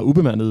steder var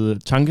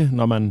ubemandet tanke,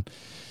 når man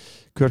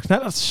kørte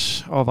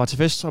knallert og var til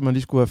fest, og man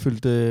lige skulle have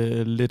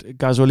fyldt lidt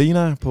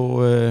gasolina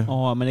på...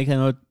 Og man ikke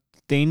havde noget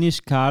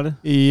Danish karte.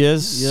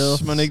 Yes.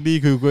 Man ikke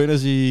lige kunne gå ind og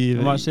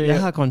sige,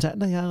 jeg har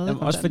kontanter, jeg har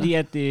kontanter. Også fordi,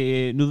 at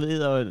nu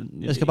ved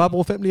jeg skal bare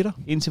bruge 5 liter.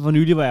 Indtil for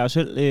nylig var jeg jo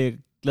selv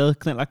glad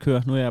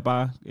knallertkører. Nu er jeg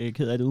bare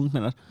ked af det uden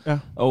knallert. Ja.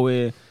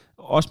 Og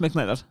også med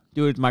knallert. Det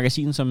er jo et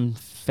magasin, som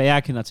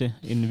færre kender til,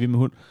 end vi med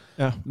hund.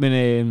 Ja.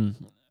 Men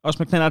også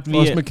med knallert...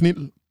 Også med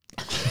knil.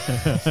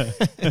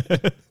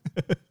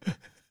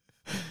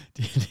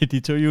 de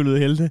tohjulede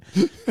helte.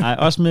 Nej,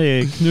 også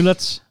med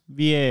knyllert.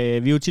 Vi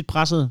er jo tit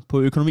presset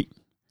på økonomi.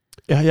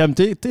 Ja, jamen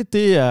det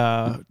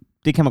er...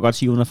 Det kan man godt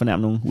sige, uden at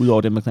fornærme nogen,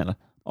 udover dem med knaller.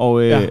 Og,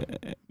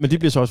 men de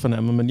bliver så også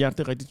fornærmet, men ja, det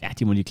er rigtigt. Ja,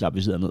 de må lige klappe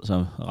ved siden ned,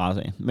 så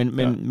rase af.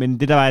 Men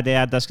det der var, det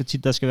er, at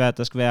der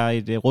skal være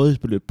et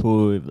rådighedsbeløb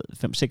på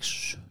 5,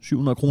 6,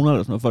 700 kroner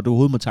eller sådan noget, for at du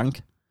overhovedet må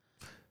tank.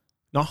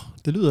 Nå,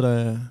 det lyder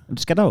da... Men det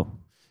skal der jo.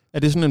 Er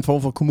det sådan en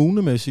form for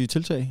kommunemæssige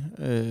tiltag?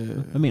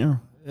 Hvad mener du?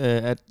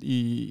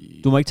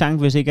 Du må ikke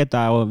tanke, hvis ikke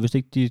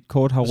dit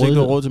kort har rådighed. Hvis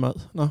ikke du har råd til mad?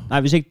 Nå.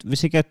 Nej,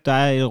 hvis ikke at der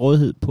er et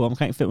rådighed på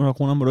omkring 500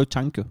 kroner, må du ikke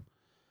tanke.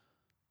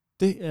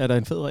 Det er da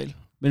en fed regel.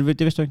 Men det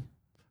vidste du ikke?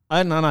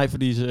 Nej,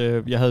 fordi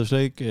jeg havde jo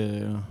slet ikke...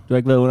 Du har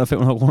ikke været under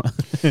 500 kroner,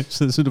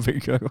 siden du fik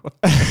et kørekort.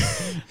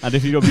 Nej, det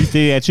er fordi,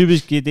 det er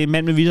typisk, det er en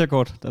mand med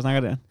visakort, der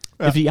snakker der. Ja.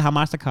 Det er fordi, jeg har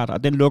Mastercard,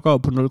 og den lukker jo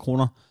på 0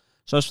 kroner.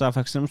 Så der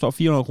for eksempel står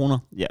 400 kroner.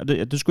 Ja,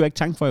 det skulle jeg ikke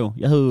tanke for jo.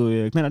 Jeg havde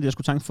jo knalder, at jeg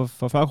skulle tanke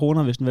for 40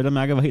 kroner, hvis den vel at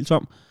mærke var helt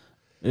tom.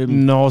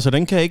 Nå, så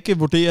den kan ikke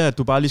vurdere, at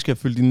du bare lige skal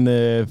fylde din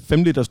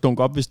 5 liters dunk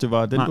op, hvis det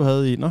var den, du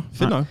havde i. Nå,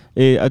 fedt nok.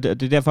 Og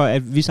det er derfor,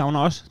 at vi savner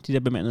også de der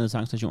bemandede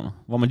tankstationer,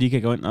 hvor man lige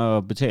kan gå ind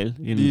og betale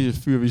en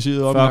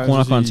 40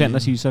 kroner kontant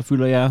og sige, så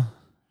fylder jeg,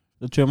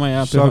 så tømmer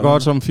jeg. Så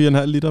godt som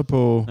 4,5 liter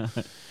på...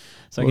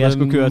 Så kan jeg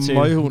sgu køre til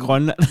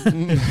Grønland.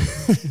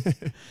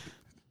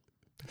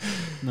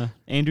 Nå,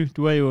 Andy,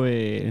 du er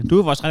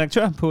jo vores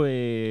redaktør på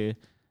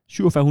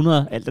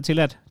 4700, alt er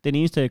tilladt. Den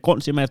eneste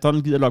grund til, at man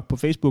efterhånden gider logge på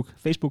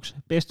Facebooks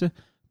bedste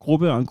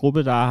gruppe, og en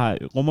gruppe, der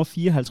rummer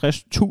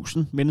 54.000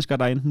 mennesker,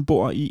 der enten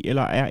bor i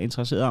eller er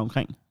interesseret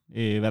omkring,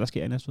 hvad der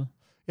sker i Næstved.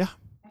 Ja.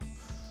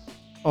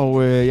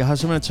 Og jeg har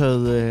simpelthen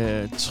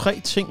taget 3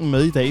 ting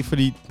med i dag,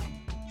 fordi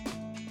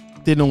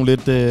det er nogle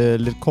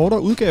lidt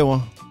kortere udgaver.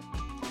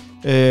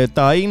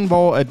 Der er en,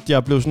 hvor at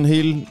jeg blev sådan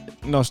helt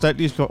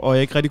nostalgisk, og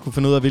jeg ikke rigtig kunne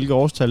finde ud af, hvilket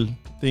årstal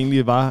det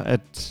egentlig var,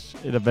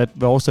 eller hvad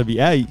årstal vi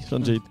er i,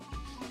 sådan set.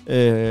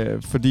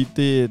 Fordi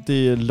det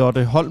er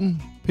Lotte Holm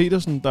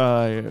Petersen,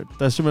 der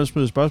simpelthen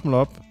smider spørgsmål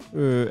op.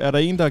 Er der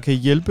en, der kan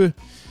hjælpe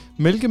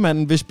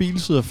mælkemanden, hvis bil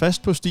sidder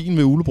fast på stien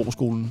ved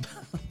Ulebroskolen?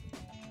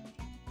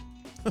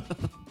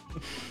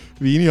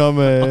 Vi er enige om...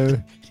 Det er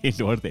en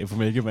lortedag for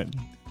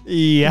mælkemanden.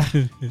 Ja.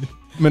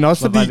 Men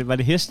også fordi... Var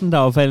det hesten, der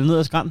var faldet ned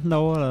ad skrænten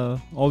derovre, eller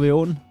over ved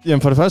åen?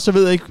 Jamen for det første, så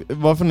ved jeg ikke,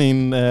 hvorfor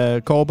en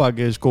af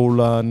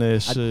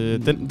Kårbakkeskolernes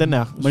den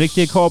er. Må det ikke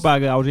det er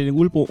Kårbakke afdeling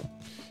Ulebro?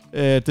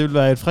 Det vil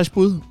være et frisk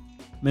bud.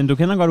 Men du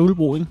kender godt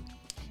Ulebro, ikke?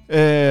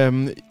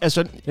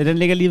 Altså... Ja, den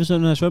ligger lige ved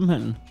siden af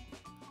svømmehallen.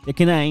 Jeg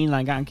kender en eller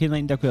anden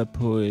gang, der kører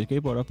på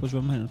skateboard op på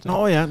svømmehallen.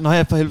 Nå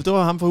ja, for helvede, det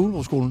var ham fra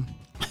Ulebroskolen.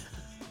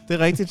 Det er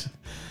rigtigt.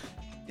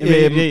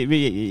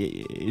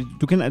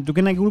 Du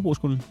kender ikke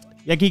Ulebroskolen?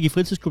 Jeg gik i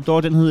fritidsklub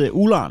derovre, den hed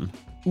Ularen.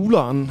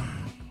 Ularen?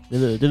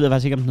 Det ved jeg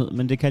faktisk ikke, om den hed,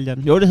 men det kaldte jeg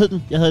den. Jo, det hed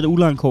den. Jeg havde det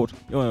Ularen-kort.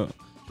 Jo.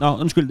 Nå,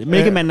 undskyld.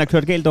 Mælkemanden har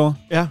kørt galt over.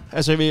 Ja,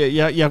 altså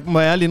jeg må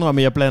ærligt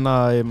indrømme, at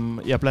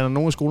jeg blander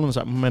nogle af skolerne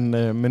sammen,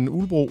 men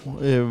Ulebro,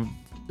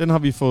 den har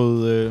vi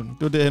fået...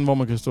 det var derhen, hvor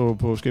man kan stå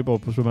på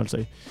skateboard på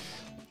svømmehalsdag.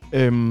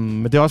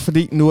 Men det er også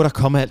fordi, nu er der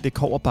kommet alt det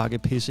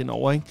kobberbakke-pis ind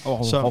over, ikke?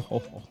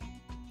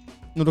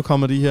 Nu er der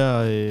kommet de her...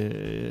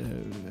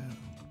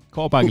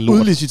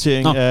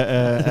 udlicitering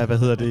af hvad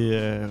hedder det,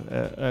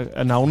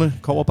 af navne,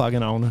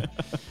 kobberbakke-navne.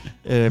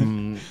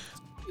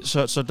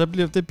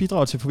 Så det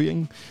bidrager til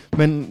forvirringen.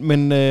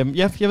 Men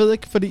jeg ved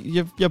ikke,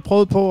 fordi jeg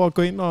prøvede på at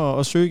gå ind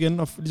og søge igen,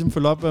 og ligesom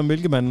følge op af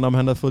Mælkemanden, om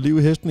han havde fået liv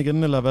i hesten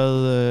igen, eller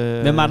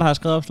hvad. Hvem er der har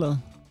skrevet opslaget?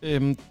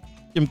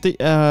 Jamen, det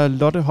er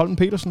Lotte Holm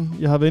Petersen.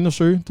 Jeg har været inde og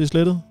søge. Det er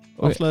slettet.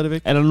 Okay. Opslaget er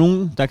væk. Er der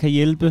nogen, der kan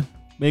hjælpe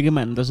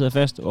Mælkemanden, der sidder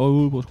fast over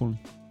ude på skolen?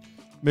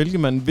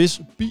 Mælkemanden,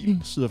 hvis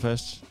bil sidder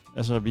fast.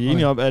 Altså, vi er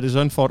enige om, er det så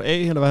en Ford A,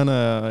 eller hvad han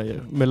er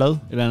med lad?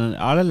 Eller en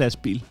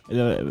Arla-lastbil?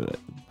 Eller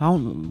har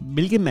hun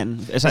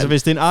Mælkemanden? Altså,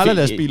 hvis det er en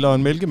Arla-lastbil og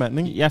en Mælkemand,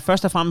 ikke? Jeg er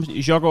først og fremmest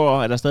i chok over,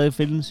 at der stadig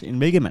findes en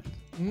Mælkemand.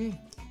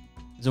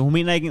 Altså, hun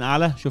mener ikke en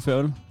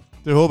Arla-chauffør?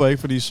 Det håber jeg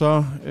ikke, fordi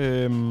så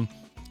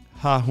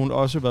har hun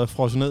også været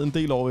frosset ned en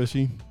del år, vil jeg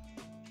sige.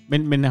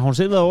 Men har hun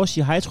selv været over at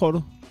sige hej, tror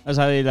du?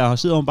 Altså, eller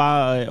sidder hun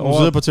bare Hun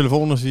sidder på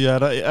telefonen og siger,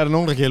 er der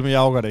nogen, der kan hjælpe mig?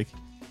 Jeg afgør det ikke.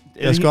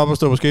 Jeg skal op og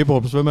stå på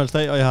skateboard på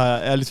svømmehalsdag, og jeg har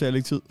ærligt talt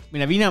ikke tid.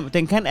 Men er vi enige om,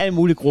 den kan alt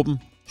muligt i gruppen.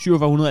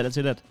 4700 eller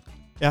tilladt.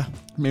 Ja.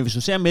 Men hvis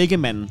du ser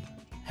Mælkemanden,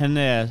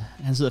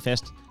 han sidder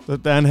fast.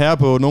 Der er en herre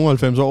på nogle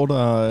 90 år,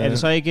 der... Er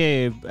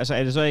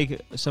det så ikke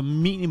som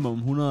minimum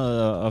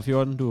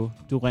 114, du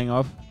ringer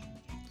op?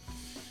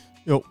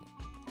 Jo.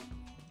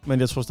 Men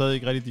jeg tror stadig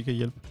ikke rigtigt, de kan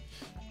hjælpe.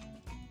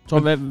 Tror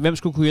du, hvem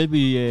skulle kunne hjælpe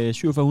i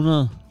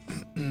 4700?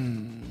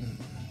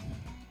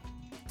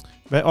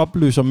 Hvad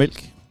opløser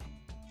mælk,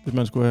 hvis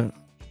man skulle have...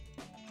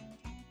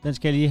 Den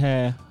skal jeg lige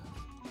have...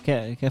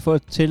 Kan jeg få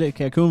et tillæg?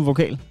 Kan jeg købe en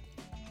vokal?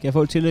 Kan jeg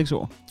få et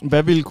tillægsord?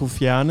 Hvad ville kunne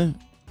fjerne?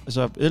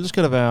 Altså, ellers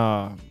skal der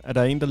være... Er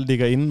der en, der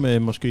ligger inde med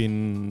måske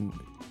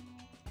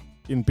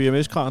en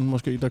BMS-kran,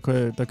 måske,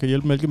 der kan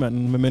hjælpe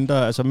Mælkemanden?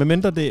 Med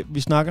mindre det, vi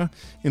snakker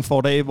en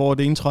Ford A, hvor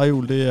det ene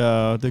træhjul,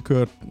 det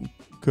kører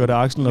der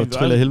akslen og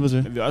triller helvede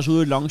til. Men vi er også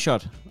ude i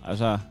longshot.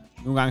 Altså,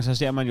 nogle gange så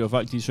ser man jo, at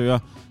folk de søger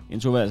en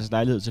toværelses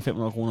lejlighed til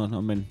 500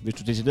 kroner. Men hvis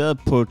du decideret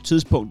på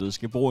tidspunktet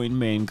skal bruge ind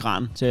med en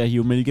kran til at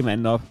hive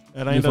Mælkemanden op.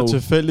 Er der en, der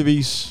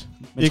tilfældigvis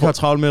ikke har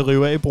travlt med at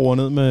rive af bruger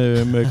ned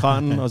med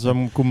kranen, og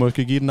som kunne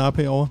måske give den op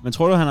herovre? Men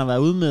tror du, han har været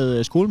ude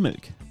med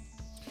skolemælk?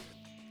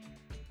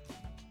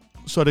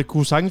 Så det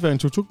kunne sagtens være en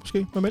tuk-tuk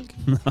måske med mælk?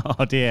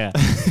 Nå, det er...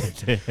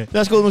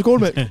 Jeg skal ud med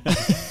skolemælk.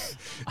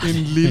 En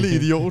lille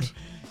idiot.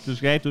 Du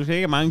skal ikke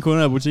have mange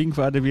kunder i butikken,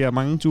 før det bliver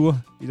mange ture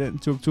i den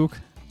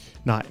tuk-tuk.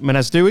 Nej, men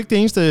altså det er jo ikke det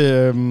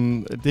eneste,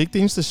 det er ikke det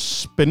eneste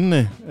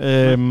spændende.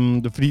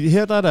 Fordi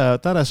her der er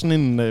der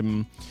sådan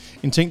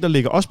en ting, der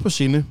ligger os på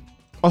sinde.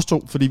 Os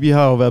to, fordi vi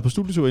har jo været på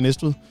studietur i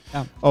Næstved.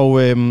 Ja.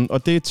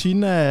 Og det er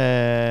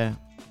Tina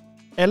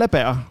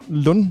Allaberg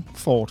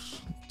Lundfort,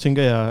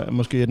 tænker jeg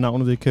måske et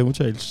navn, det kan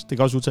udtales. Det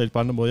kan også udtales på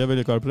andre måder. Jeg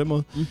vil gøre det på den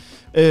måde.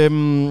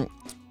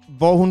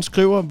 Hvor hun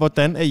skriver,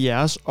 hvordan er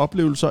jeres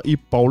oplevelser i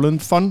Bowlen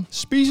Fun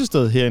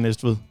spisested her i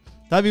Næstved?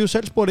 Der har vi jo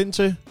selv spurgt ind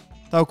til.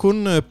 Der er jo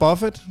kun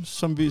buffet,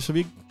 som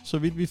så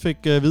vidt vi fik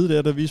at vide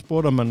der, da vi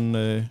spurgte, om man...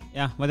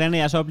 Ja, hvordan er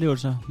jeres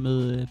oplevelser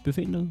med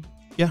buffeten derude?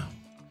 Ja.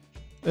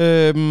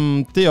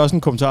 Det er også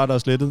en kommentar, der er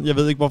slettet. Jeg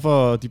ved ikke,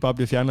 hvorfor de bare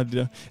bliver fjernet af de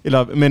der.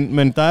 Eller,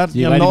 men der er...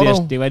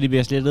 Det var, de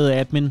bliver slettet af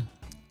admin.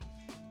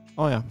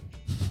 Ja.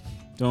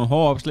 Det var en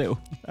hård opslag.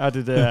 Ja,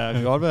 det der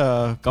kan godt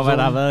være... Godt være,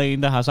 der har været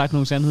en, der har sagt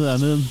nogle sandheder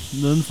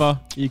nedenfor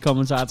i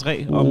kommentar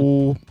 3 om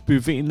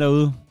buffeten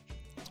derude.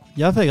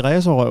 Jeg fik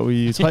racerrøv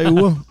i 3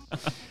 uger.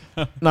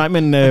 Nej,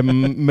 men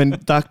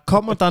der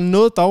er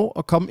noget dog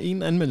at komme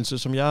en anmeldelse,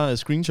 som jeg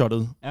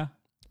screenshottede. Ja.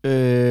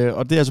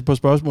 Og det er altså på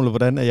spørgsmålet,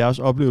 hvordan er jeres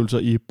oplevelser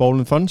i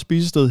Bowlen Fun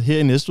spisested her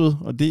i Næstved?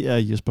 Og det er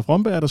Jesper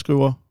Fromberg, der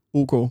skriver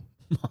OK.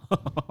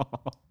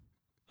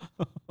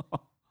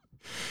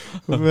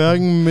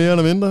 Hverken mere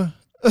eller mindre.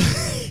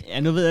 Ja,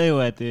 nu ved jeg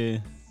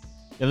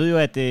jo,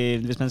 at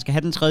hvis man skal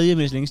have den 3.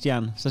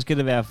 Michelin-stjerne, så skal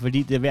det være,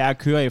 fordi det er værd at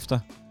køre efter.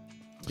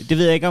 Det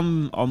ved jeg ikke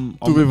om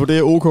du vil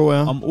vurdere OK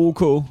er? Om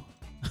OK.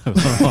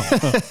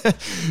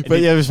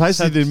 Men jeg vil faktisk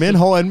sige, det er mere en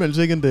hård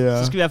anmeldelse, ikke end det er.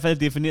 Så skal vi i hvert fald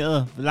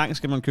definere, hvor langt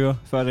skal man køre,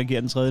 før der giver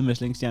den 3.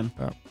 Michelin-stjerne.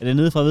 Ja. Er det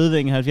nede fra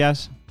Vedvængen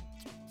 70?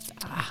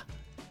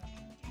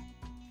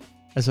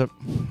 Altså,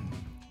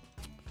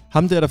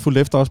 ham der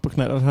fulgte efter os på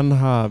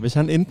knallert, hvis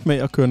han endte med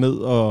at køre ned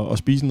og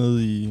spise ned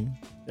i...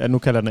 Ja, nu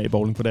kalder den af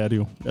bowling, for det er det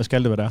jo. Jeg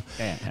skal det, hvad det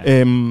er.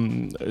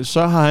 Ja.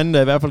 Så har han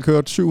i hvert fald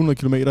kørt 700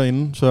 km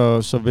inden.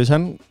 Så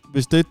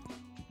hvis det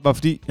var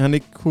fordi, han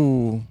ikke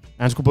kunne...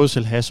 Han skulle både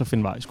sælge hash og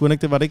finde vej. Skulle han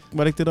ikke det? Var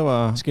det ikke det, der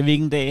var... Skal vi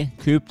ikke en dag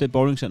købe det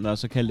bowlingcenter, og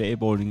så kalde det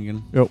A-bowling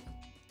igen? Jo.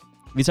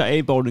 Vi tager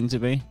A-bowling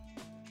tilbage.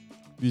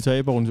 vi tager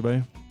A-broen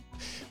tilbage.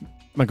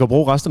 Man kan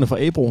bruge resterne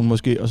fra A-broen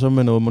måske, og så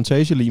med noget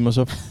montagelim, og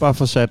så bare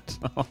få sat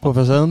på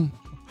facaden.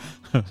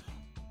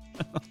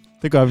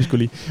 Det gør vi sgu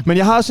lige. Men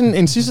jeg har også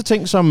en sidste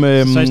ting, som...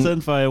 Så i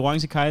stedet for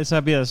orange kejl,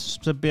 så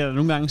bliver der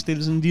nogle gange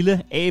stillet sådan en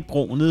lille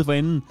A-bro nede for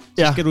enden.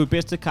 Så skal du i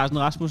bedste Carsten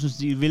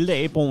Rasmussen-stil vælte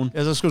A-broen.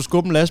 Ja, så skal du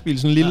skubbe en lastbil,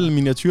 sådan en lille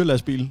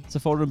miniatyrlastbil. Så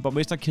får du en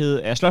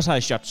borgmesterkæde af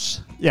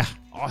slåshej-shots. Ja.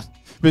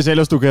 Hvis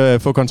ellers du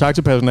kan få kontakt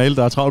til personale,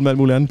 der er travlt med alt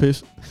muligt andet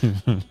pis.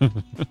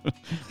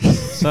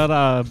 Så er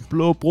der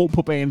blå bro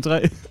på bane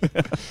 3. Og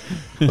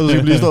så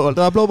skal vi lige stå,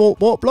 der er blå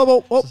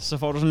bro. Så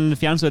får du sådan en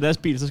fjernstyret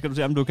lastbil, så skal du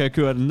se, om du kan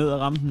køre den ned og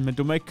ramme den. Men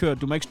du må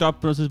ikke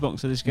stoppe på noget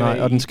tidspunkt, så det skal... Nej,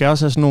 og den skal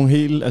også have sådan nogle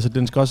helt... Altså,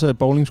 den skal også have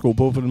bowlingsko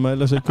på, for den må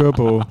ellers ikke køre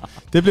på...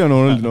 Det bliver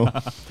noget underligt nu.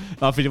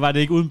 Nå, for det var det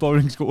ikke uden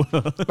bowlingsko.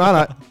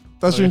 Nej.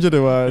 Der synes jeg,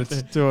 det var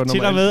normalt.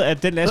 Til og med,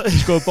 at den lastbil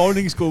skulle have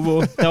bowlingsko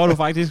på, der var du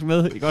faktisk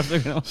med i godt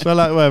stykke. Så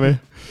langt var jeg med.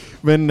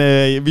 Men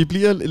vi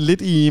bliver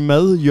lidt i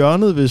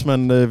madhjørnet,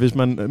 hvis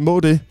man må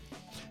det.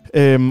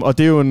 Og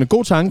det er jo en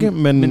god tanke,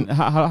 men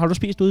har du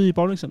spist ude i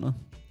bowlingcenteret?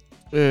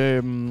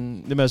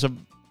 Jamen altså...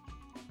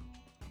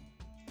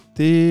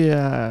 Det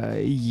er...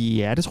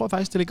 Ja, det tror jeg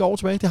faktisk, det ligger over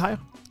tilbage. Det har jeg.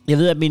 Jeg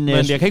ved, at men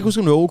jeg kan ikke huske,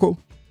 om det er OK.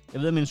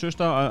 Jeg ved, at min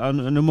søster,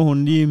 og nu må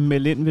hun lige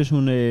melde ind,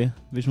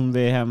 hvis hun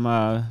vil have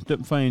mig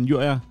dømt for en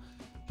jurier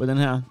på den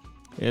her.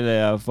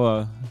 Eller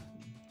for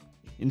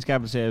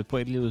indskærpelse af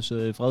privatlivets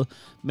fred.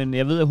 Men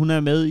jeg ved, at hun er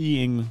med i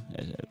en...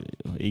 Altså,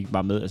 ikke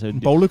bare med... Altså,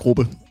 en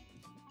bowlegruppe.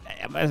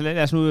 Ja, altså,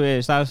 lad os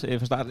nu starte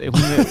fra start.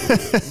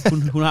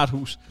 Hun har et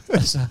hus.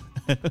 Altså.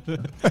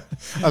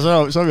 Og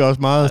så er vi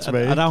også meget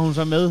tilbage. Og der er hun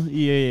så med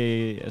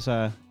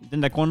i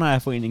den der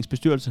grundejerforenings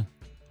bestyrelse.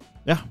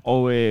 Ja.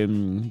 Og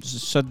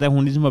så da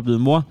hun ligesom var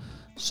blevet mor,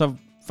 så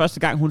første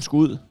gang hun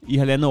skulle ud i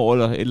 1,5 år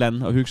eller et eller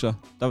andet og hygge sig,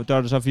 der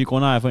var det så, fordi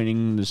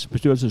grundejerforeningens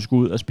bestyrelse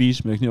skulle ud og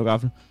spise med kniv og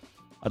gaffel.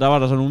 Og der var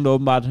der så nogen, der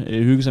åbenbart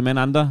hyggede sig med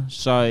andre,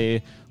 så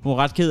hun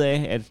var ret ked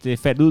af, at det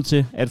faldt ud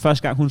til, at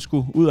første gang hun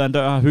skulle ud af en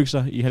dør og hygge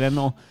sig i 1,5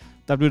 år,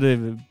 der blev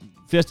det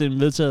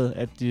flerstemmigt vedtaget,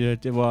 at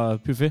det var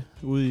buffet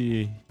ude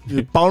i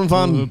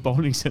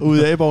bowlingcenter.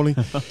 Ude i A-bowling.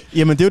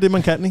 Jamen, det er jo det,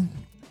 man kan, ikke?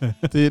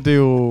 Det er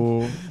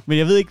jo... Men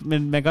jeg ved ikke,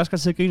 men man kan også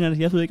godt sidde og grine af det.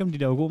 Jeg ved ikke, om de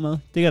laver god mad. Det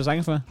kan jeg da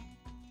sagtens for.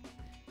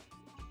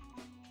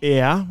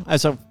 Ja,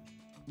 altså...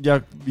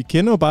 vi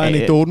kender jo bare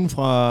anekdoten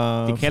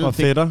fra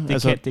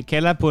fætter. Det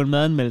kalder på en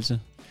madanmeldelse.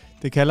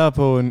 Det kalder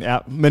på en... Ja,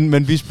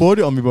 men vi spurgte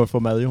jo, om vi måtte få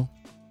mad, jo.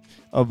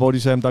 Og hvor de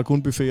sagde, at der er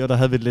kun buffet, og der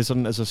havde vi lidt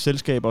sådan, altså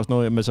selskab og sådan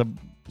noget. Jamen, så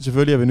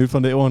selvfølgelig er vi nyt fra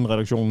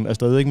Nævren-redaktionen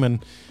afsted, ikke? Men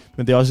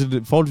det er også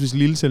et forholdsvis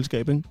lille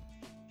selskab, ikke?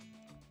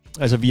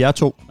 Altså, vi er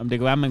 2. Om det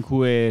kunne være, at man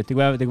kunne... det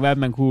kunne være, at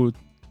man kunne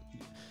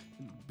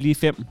blive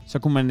 5. Så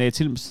kunne man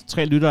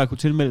 3 lyttere kunne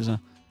tilmelde sig.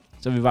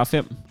 Så vi var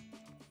 5.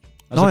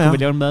 Og så kunne vi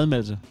lave en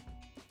madanmeldelse.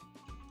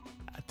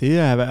 Ja, det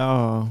er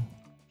værd at...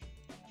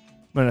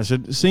 Men altså,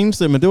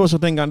 seneste... Men det var så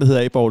dengang, det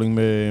hedder A-bowling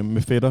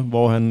med fætter,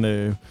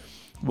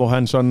 hvor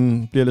han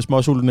sådan bliver lidt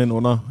småsulten ind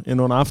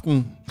under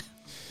aftenen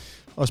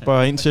og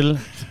spørger ind til,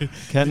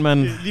 kan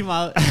man...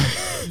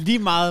 Lige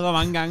meget, hvor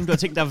mange gange du har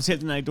tænkt dig at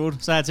fortælle den anekdote,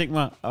 så har jeg tænkt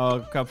mig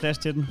at gøre plads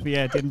til den, for det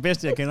er den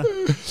bedste, jeg kender.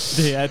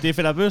 Det er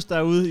Fætter Bøs, der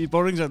er ude i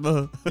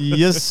bowlingcenteret.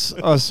 Yes,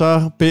 og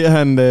så beder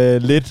han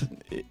lidt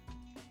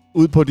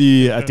ud på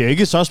de... Altså, det er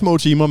ikke så små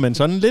timer, men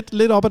sådan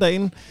lidt op ad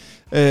dagen.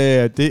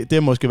 Det har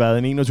måske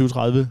været en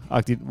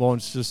 21:30-agtigt, hvor han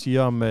så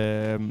siger,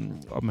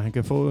 om han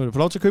kan få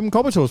lov til at købe en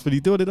cowboytoast, fordi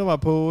det var det, der var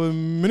på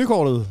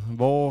menukortet,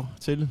 hvor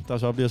til der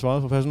så bliver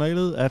svaret fra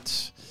personalet,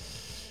 at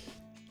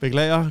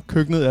beklager,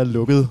 køkkenet er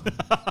lukket.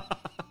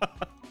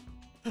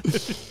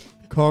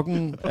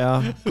 Kokken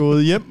er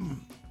gået hjem,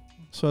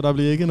 så der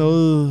bliver ikke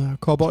noget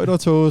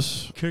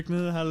cowboytoast.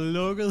 Køkkenet har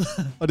lukket.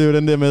 Og det er jo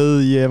den der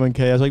med, ja, man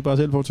kan altså ikke bare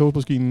selv få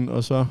toastmaskinen,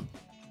 og så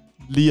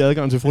lige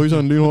adgang til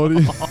fryseren lige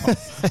hurtigt.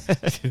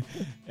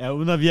 Ja,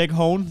 uden at virke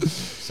hoven,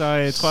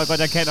 så tror jeg godt,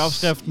 jeg kan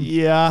opskriften.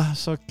 Ja,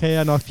 så kan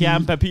jeg nok...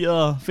 Fjern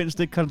papiret og find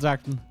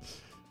stikkontakten.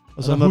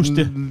 Og så når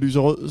den lyser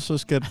rød, så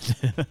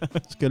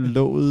skal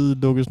låget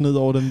lukkes ned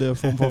over den der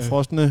form for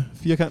frosne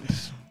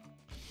firkant.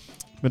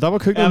 Men der var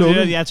køkkenet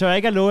lukket. Jeg tør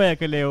ikke at love, at jeg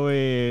kan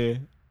lave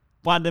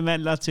brændte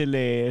mandler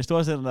til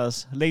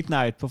Storcenters late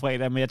night på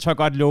fredag, men jeg tør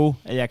godt love,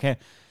 at jeg kan...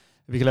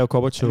 Vi kan lave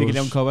cowboytoast. Vi kan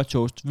lave en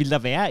cowboytoast. Vil der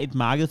være et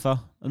marked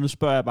for, og nu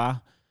spørger jeg bare,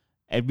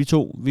 at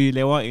vi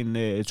laver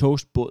en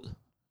toastbåd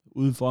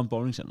uden for en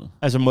bowlingcenter?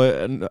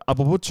 Altså,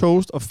 apropos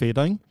toast og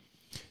fætter, ikke?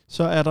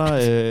 Så er der...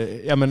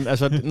 jamen,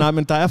 altså... Nej,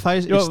 men der er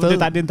faktisk et sted...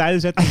 det er en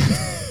dejlig sætning.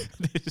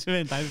 Det er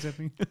simpelthen en dejlig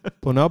sætning.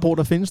 På Nørrebro,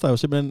 der findes der jo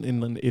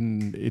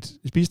simpelthen et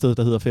spisested,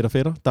 der hedder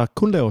Fætter, der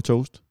kun laver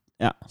toast.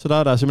 Ja. Så der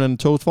er der simpelthen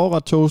toast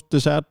forret, toast,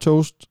 dessert,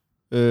 toast,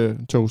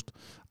 toast.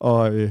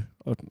 Og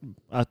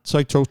så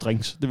ikke toast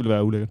drinks. Det ville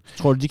være ulækkert.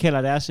 Tror du, de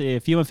kalder deres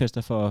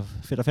firmafester for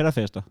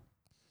fætterfester?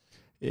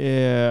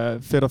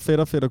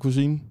 Fætter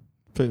kusine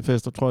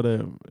fester, tror jeg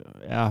det.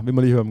 Ja, vi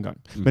må lige høre dem en gang.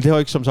 Men det har jo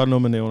ikke som sådan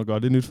noget med nævn at gøre.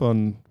 Det er nyt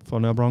for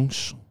Nørre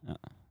Bronx. Ja.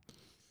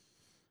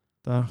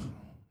 Der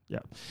Ja.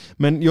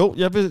 Men jo,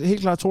 jeg vil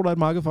helt klart tro, der er et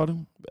marked for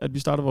det. At vi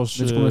starter vores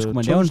Men skulle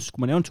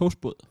man lave en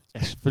toastbåd? Ja,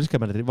 selvfølgelig skal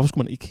man da det. Hvorfor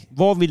skulle man ikke?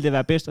 Hvor ville det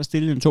være bedst at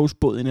stille en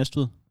toastbåd i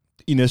Næstved?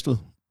 I Næstved.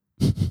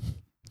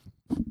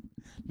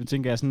 Nu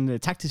tænker jeg sådan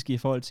taktisk i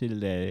forhold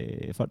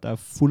til folk, der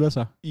fulder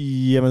sig.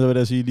 Jamen, så vil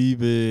jeg sige lige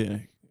ved...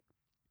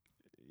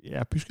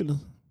 Ja, byskildet.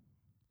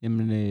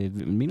 Jamen,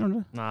 mener du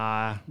det?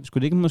 Nej.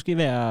 Skulle det ikke måske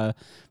være...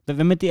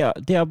 Hvad med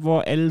deroppe,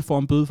 hvor alle får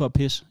en bøde for at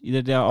pisse? I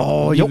det der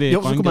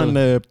jo, så skulle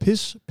man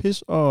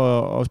pis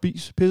og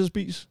spis. Pis og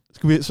spis.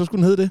 Så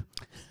skulle den hedde det.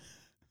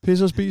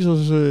 Pis og spis.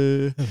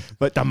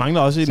 Der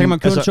mangler også en... Så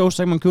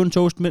kan man købe en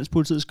toast, mens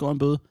politiet skriver en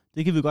bøde.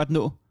 Det kan vi godt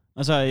nå.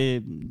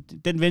 Altså,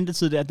 den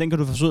ventetid der, den kan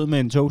du forsøge med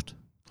en toast.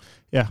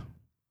 Ja.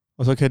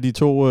 Og så kan de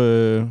 2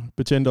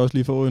 betjente også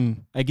lige få en...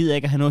 Jeg gider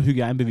ikke at have noget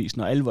hygiejnebevis,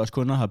 når alle vores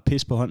kunder har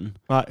pis på hånden.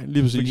 Nej,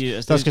 lige præcis. Fordi,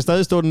 altså, der skal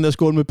stadig stå den der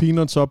skål med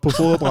peanuts op på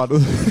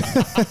foderbrættet.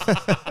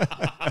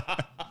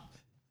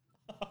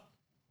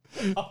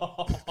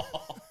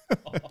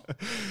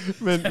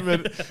 men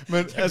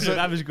altså... Det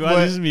er vi skal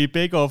gøre ligesom i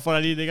Bake Off, for der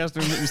lige ligger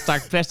sådan en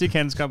stak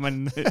plastikhandsker,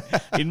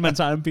 inden man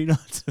tager en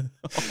peanut.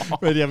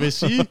 Men jeg vil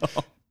sige...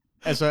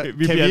 Altså,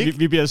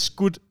 vi bliver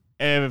skudt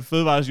af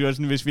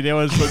Fødevarestyrelsen, hvis vi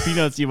laver en skål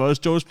peanuts i vores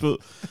toastbød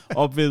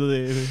op ved...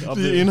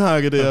 De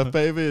indhakket der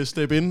bag ved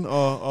Step In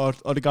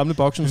og det gamle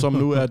boksen, som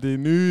nu er det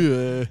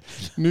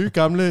nye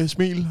gamle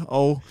smil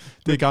og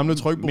det gamle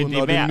trykbrud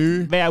og det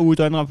nye... Hver uge i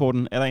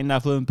døgnrapporten er der en, der har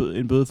fået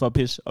en bøde for at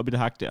pisse op i det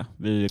hak der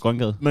ved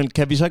Grøngade. Men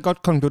kan vi så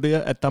godt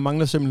konkludere, at der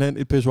mangler simpelthen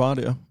et pissoir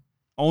der?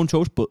 Og en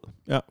toastbåd.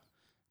 Ja.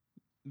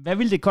 Hvad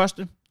vil det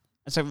koste?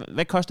 Altså,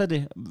 hvad koster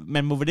det?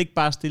 Man må vel ikke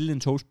bare stille en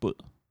toastbåd?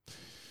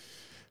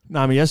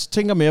 Nej, men jeg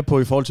tænker mere på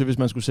i forhold til, hvis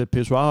man skulle sætte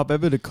pissoir op. Hvad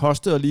vil det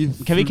koste at lige...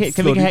 Kan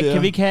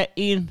vi ikke have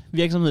én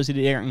virksomhed til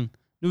det i gangen?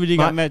 Nu vil de i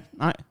gang med...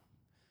 Nej.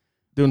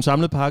 Det er jo en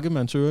samlet pakke,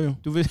 man søger jo.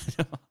 Du vil...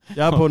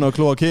 Jeg er på noget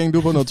kloakering, du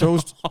er på noget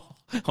toast.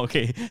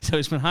 Okay, så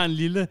hvis man har en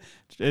lille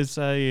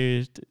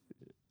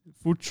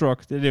food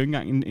truck, det er jo ikke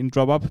engang en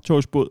drop-up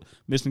toastbåd,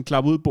 med sådan en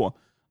klap-ud-bord,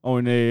 og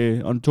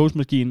en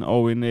toastmaskine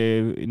og en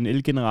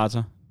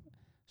elgenerator,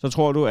 så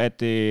tror du, at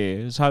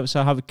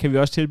kan vi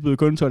også tilbyde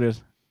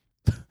kundetoilet?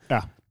 Ja.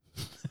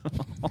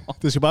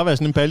 Det skal bare være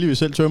sådan en palje, vi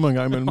selv tømmer en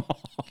gang imellem.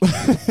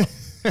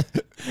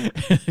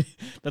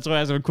 Der tror jeg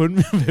altså, at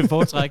kunden vil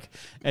foretrække,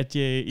 at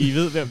I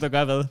ved, hvem der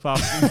gør hvad på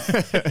aftenen.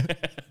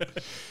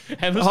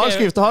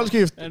 Holdskift.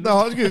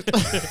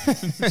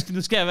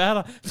 Nu skal jeg være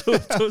der.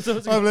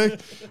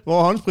 Hvor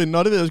er håndspritten?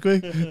 Nå, det ved jeg sgu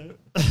ikke.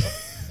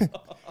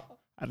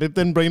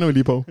 Den brainer vi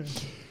lige på.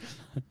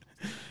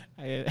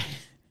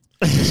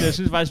 Så jeg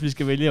synes faktisk, vi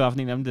skal vælge, hvilken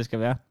en af dem det skal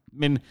være.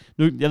 Men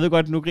nu, jeg ved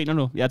godt, nu griner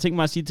du. Jeg har tænkt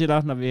mig at sige til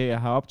dig, når vi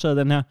har optaget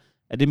den her,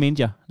 at det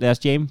mente jeg. Lad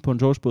os jamme på en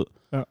toastbåd.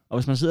 Ja. Og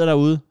hvis man sidder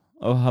derude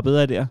og har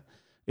bedre der,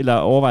 eller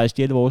overvejer at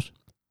stjæle vores,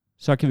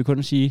 så kan vi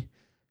kun sige,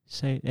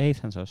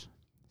 satans også.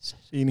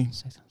 Enig.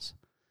 Satans.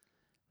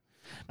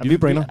 Vi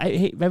brainer.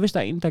 Hey, hvad hvis der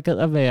er en, der gad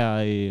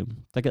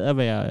at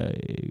være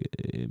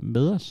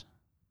med os?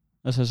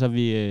 Altså, så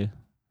vi,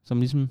 som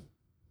ligesom...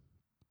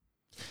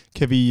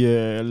 Kan vi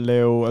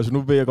lave, altså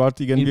nu ved jeg godt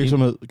igen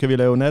virksomhed, kan vi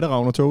lave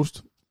natteravn og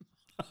toast?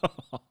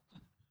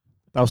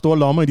 Der er jo store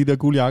lommer i de der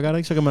gule jakker, er der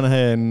ikke? Så kan man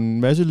have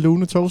en masse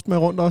lune toast med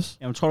rundt også.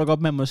 Jamen, tror du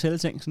godt, man må sælge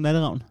ting som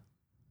natteravn?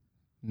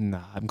 Nej,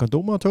 men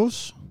kondomer og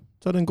toast,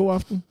 så er det en god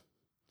aften.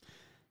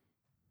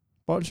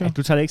 Bolsjer. Ja,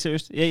 du tager det ikke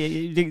seriøst.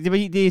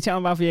 Det irriterer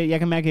mig bare, for jeg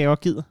kan mærke, at jeg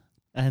godt gider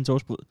at have en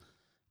toastbåd.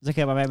 Så kan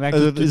jeg bare mærke,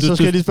 så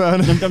skal jeg lige spørge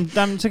hende.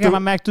 Så kan jeg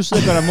bare mærke, at du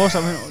sidder og gør dig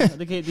morsom.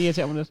 Det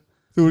irriterer mig lidt.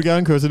 Du vil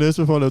gerne køre til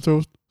næste for at lave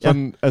toast?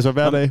 Sådan, altså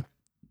hver dag?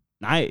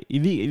 Nej, i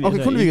weekenden.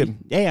 Okay, kun i weekenden?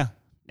 Ja.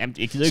 Jamen,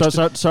 jeg gider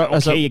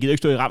ikke jeg gider ikke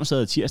stå i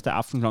Ramsad tirsdag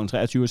aften kl.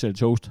 23 og sælge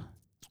toast.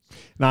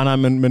 Nej,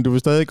 men du vil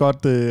stadig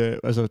godt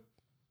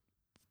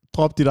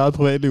droppe dit eget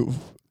privatliv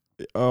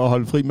og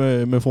holde fri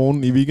med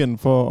fruen i weekenden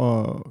for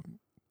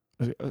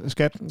at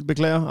skat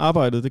beklager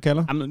arbejdet, det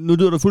kalder. Jamen, nu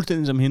lyder du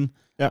fuldstændig som hende.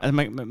 Ja. Altså,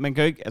 man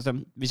kan jo ikke, altså,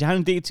 hvis jeg har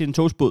en idé til en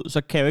toastbåd,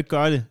 så kan jeg jo ikke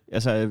gøre det.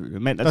 Altså,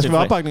 mandag der skal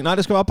være opbakning. Nej,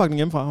 der skal være opbakning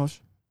hjemmefra også.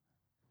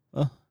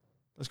 Hvad?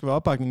 Der skal være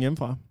opbakning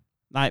hjemmefra.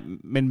 Nej,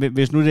 men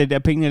hvis nu det er der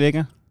pengene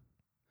ligger,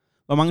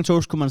 hvor mange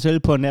toast kunne man sælge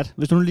på en nat?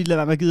 Hvis du nu lige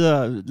lad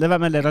være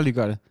med at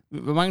latterliggøre det.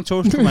 Hvor mange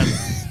toast kunne man,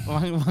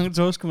 hvor mange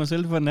toast kunne man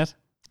sælge på en nat?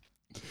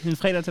 En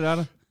fredag til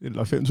lørdag?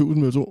 Eller 5.000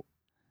 med to.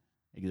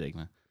 Jeg gider ikke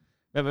mere.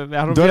 Hvad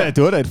har du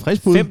det var da et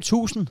frisk bud.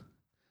 5.000?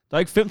 Der er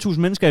ikke 5.000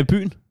 mennesker i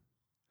byen.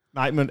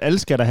 Nej, men alle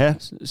skal da have.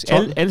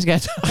 Alle skal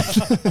have.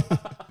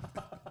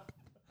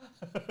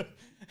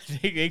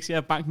 Det kan ikke sige,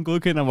 at banken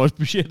godkender vores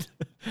budget.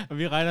 Og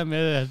vi regner med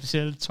at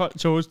sælge 12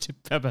 toast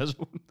per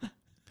person.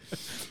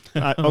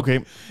 Nej,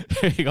 okay.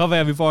 Det kan godt være,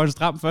 at vi får en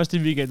stram første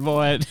weekend,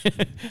 hvor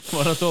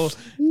der står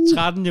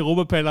 13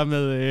 europapaller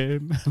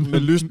med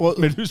lysbrød.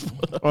 Med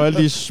lysbrød. Og alle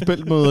de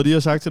spiltmøder, de har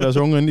sagt til deres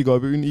unge, inden de går i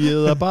byen. I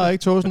æder bare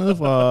ikke toast ned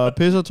fra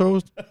Pis og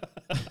Toast.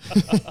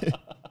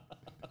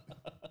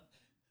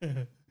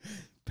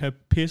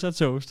 Pisser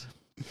toast.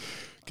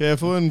 Kan jeg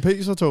få en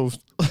pis og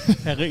toast?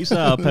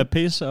 Pariser og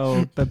papis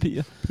og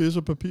papir. Pis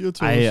og papir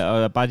toast. Ej,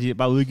 og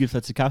bare udgifter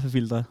til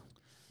kaffefiltre.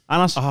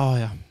 Anders?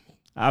 Ja.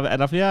 Er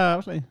der flere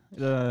afslag?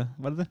 Eller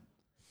var det det?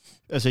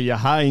 Altså, jeg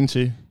har en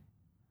til.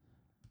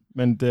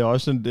 Men det er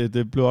også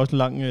det blev også en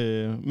lang...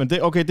 men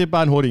det er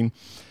bare en hurtig en.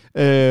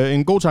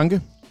 En god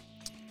tanke.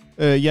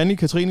 Janni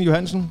Katrine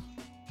Johansen.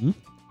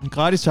 En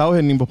gratis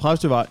taghenning på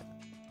Præstøvej.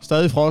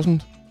 Stadig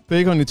frossent.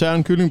 Bacon i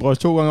tæren,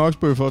 kyllingbryst, 2 gange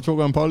oksbøffer og 2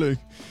 gange pålæg.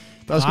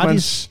 Der skal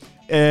gratis?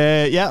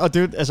 Ja, og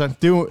det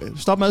er jo...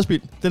 Stop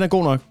madspild. Den er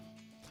god nok.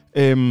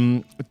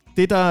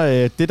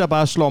 Det der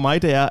bare slår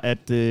mig, det er,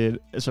 at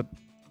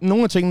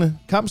nogle af tingene...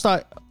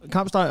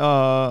 Kampsteg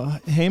og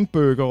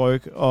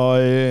hamburgerryg og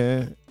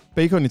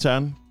bacon i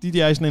tæren,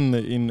 de er i sådan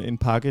en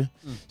pakke,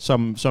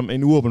 som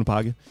en uåbnet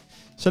pakke.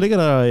 Så ligger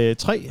der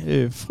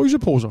 3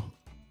 fryseposer,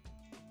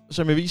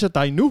 som jeg viser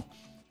dig nu,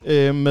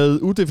 med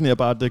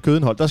udefinerbart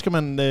kødindhold. Der skal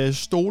man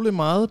stole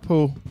meget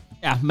på...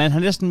 Ja, man har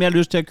næsten mere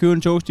lyst til at købe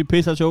en toast i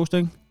pizza toast,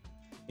 ikke?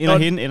 End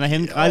at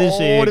hente gratis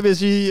det vil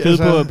sige,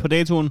 kød på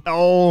datoen.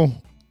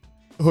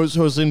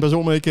 Hos en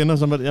person, man ikke kender,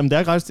 som jamen det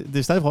er gratis, det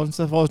er stadig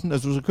frossen.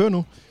 Altså, du skal køre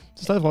nu. Det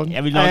er stadig frossen.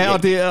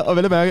 Og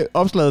vel at mærke,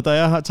 opslaget, der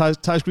jeg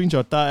tager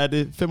screenshot, der er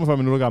det 45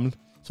 minutter gammelt.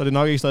 Så det er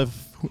nok ikke stadig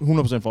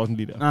 100% frossen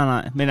lige der.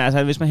 Nej. Men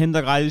altså, hvis man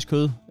henter gratis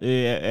kød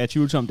af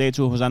tvivlsom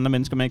dato hos andre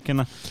mennesker, man ikke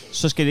kender,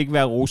 så skal det ikke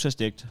være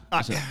rosastegt.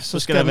 Altså, så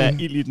skal der være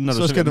ild i den, når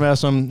så skal det være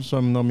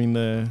som når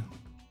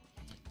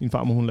min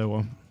farmor, hun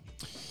laver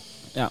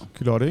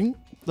kylotte, ikke?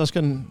 Der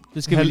skal den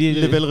have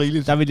lidt vel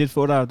rigeligt. Der er vi lidt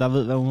få, der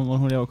ved, hvad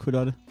hun laver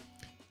kylotte.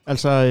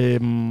 Altså,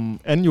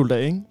 anden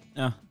juledag, ikke?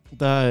 Ja.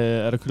 Der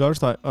er der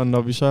kylottesteg, og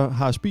når vi så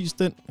har spist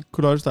den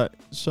kylottesteg,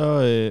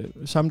 så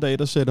samme dag,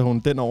 der sætter hun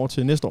den over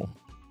til næste år.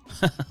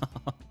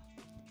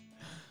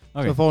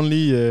 Okay. Så får hun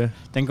lige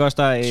den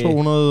koster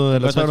 200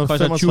 eller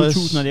 365.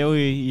 20.000 at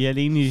lave i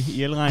alene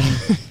i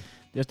elregningen.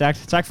 Det er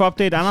stærkt. Tak for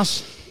update,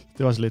 Anders.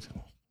 Det var så lidt.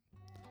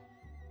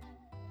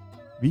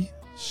 Vi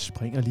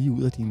springer lige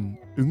ud af din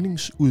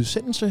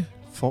yndlingsudsendelse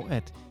for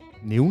at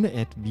nævne,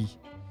 at vi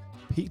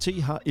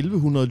pt. Har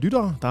 1100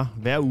 lyttere, der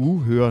hver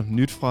uge hører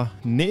nyt fra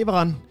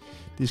Næveren.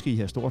 Det skal I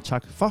have stor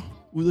tak for.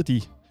 Ud af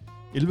de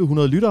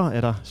 1100 lyttere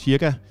er der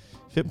cirka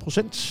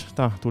 5%,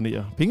 der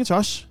donerer penge til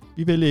os.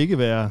 Vi vil ikke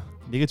være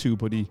negative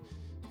på de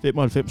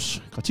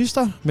 95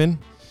 gratister, men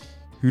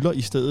hylder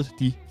i stedet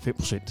de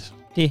 5%.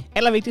 Det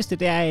allervigtigste,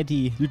 det er, at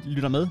de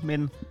lytter med,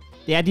 men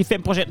det er de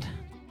 5%,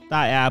 der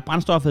er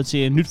brændstoffet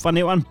til nyt fra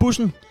Næveren,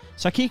 bussen.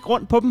 Så kig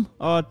rundt på dem,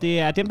 og det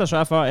er dem, der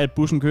sørger for, at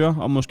bussen kører,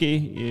 og måske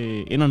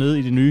ender nede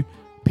i det nye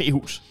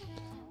P-hus.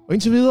 Og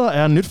indtil videre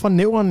er nyt fra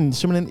Næveren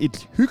simpelthen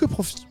et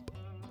hyggeprojekt,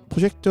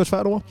 det var et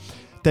svært ord,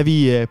 da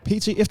vi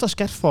pt. Efter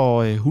skat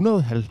for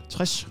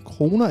 150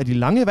 kroner af de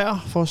lange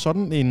vejr for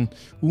sådan en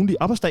ugenlig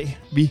arbejdsdag,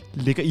 vi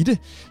lægger i det.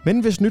 Men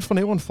hvis nyt fra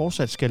Næveren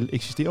fortsat skal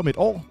eksistere om et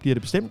år, bliver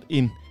det bestemt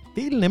en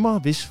del nemmere,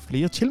 hvis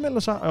flere tilmelder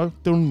sig og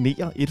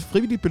donerer et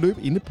frivilligt beløb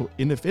inde på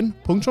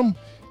nfn.tier.dk.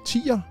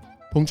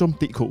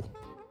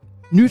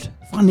 Nyt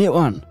fra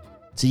Næveren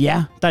til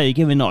jer, der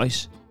ikke vil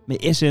nøjes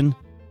med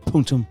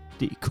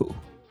sn.dk.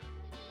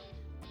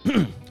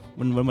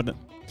 Hvordan var den?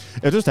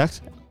 Ja, det er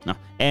stærkt. Nå.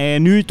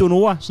 Nye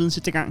donorer siden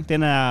sidste gang.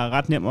 Den er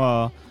ret nem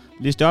at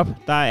liste op.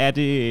 Der er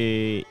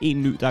det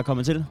en ny, der er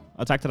kommet til.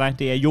 Og tak til dig.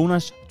 Det er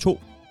Jonas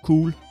 2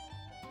 Cool.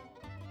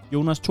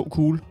 Jonas 2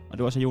 Cool. Og det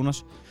var også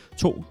Jonas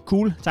 2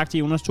 Cool. Tak til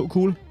Jonas 2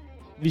 Cool.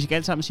 Vi skal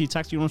alle sammen sige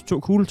tak til Jonas 2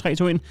 Cool. 3,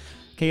 2, 1.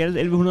 Kan I alle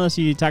 1100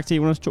 sige tak til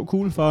Jonas 2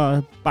 Cool for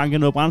at banke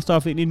noget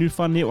brændstof ind i nyt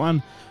fra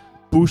Næveren.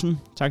 Bussen.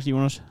 Tak til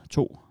Jonas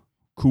 2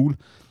 Cool.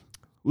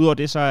 Udover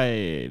det,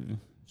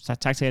 så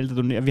tak til alle, der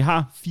donerer. Vi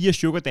har 4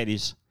 sugar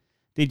daddies.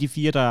 Det er de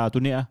 4, der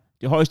donerer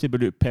det højeste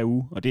beløb per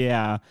uge. Og det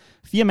er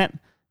 4 mand,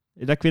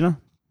 eller kvinder,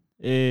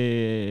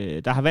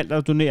 der har valgt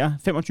at donere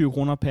 25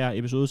 kroner per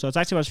episode. Så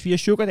tak til vores 4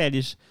 sugar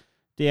daddies.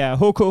 Det er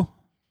HK.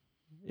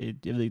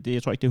 Jeg ved ikke,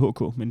 jeg tror ikke, det er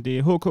HK, men det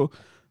er HK.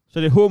 Så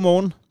det er H.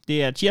 Morgen.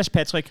 Det er Thias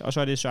Patrick, og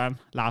så er det Søren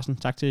Larsen.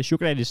 Tak til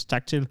sugar daddies.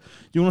 Tak til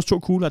Jonas 2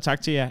 Cool, og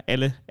tak til jer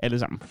alle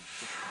sammen.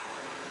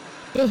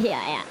 Det her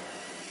er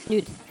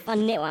nyt fra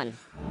Næveren.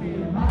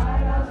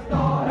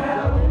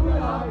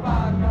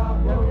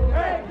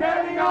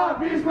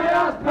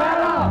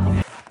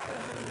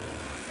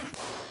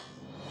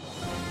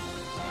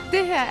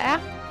 Det her er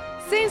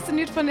seneste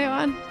nyt fra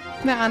Næveren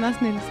med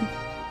Anders Nielsen.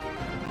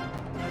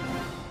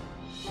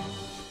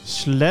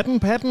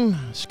 Slattenpatten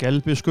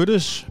skal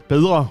beskyttes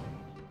bedre.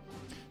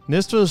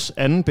 Næstveds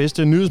anden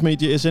bedste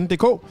nyhedsmedie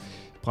SN.dk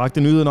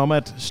bragte nyheden om,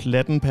 at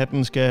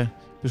Slattenpatten skal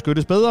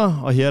beskyttes bedre,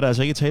 og her er der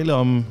altså ikke tale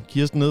om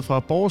Kirsten ned fra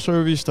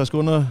Borgerservice, der skal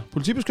under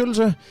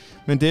politibeskyttelse,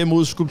 men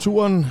derimod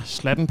skulpturen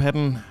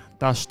Slattenpatten,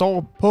 der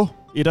står på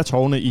et af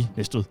tårnene i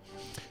Næstved.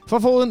 For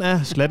foden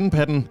af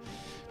Slattenpatten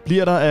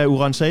bliver der af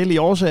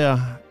uransagelige årsager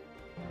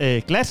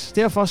glat.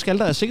 Derfor skal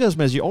der af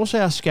sikkerhedsmæssige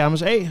årsager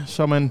skærmes af,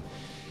 så man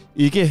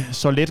ikke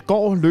så let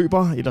går,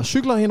 løber eller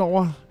cykler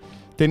henover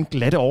den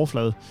glatte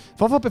overflade.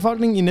 Hvorfor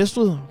befolkningen i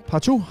Næstved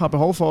partout har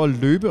behov for at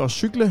løbe og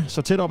cykle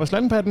så tæt op ad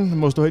Slattenpatten,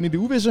 må stå hen i det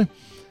uvisse.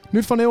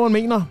 Nyt fra Næveren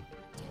mener,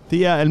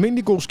 det er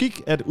almindelig god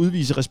skik at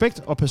udvise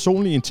respekt og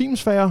personlig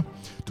intimsfære.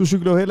 Du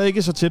cykler jo heller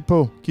ikke så tæt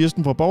på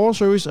Kirsten fra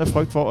Borgerservice af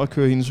frygt for at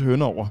køre hendes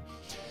høne over.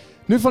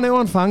 Nyt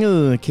fornævren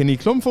fangede Kenny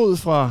Klumfod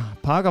fra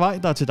Park og Vej,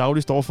 der til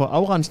daglig står for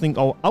afrensning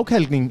og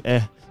afkalkning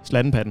af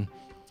Slattenpatten.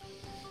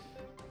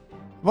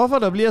 Hvorfor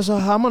der bliver så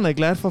hamrende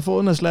glat for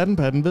foden af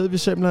Slattenpatten, ved vi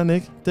simpelthen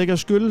ikke. Det kan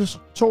skyldes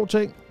 2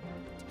 ting.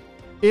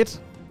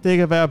 1. Det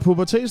kan være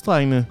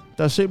pubertetsdrengene,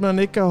 der simpelthen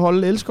ikke kan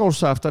holde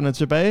elskovssafterne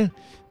tilbage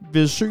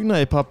ved syn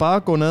af et par bare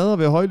gonader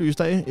ved højlys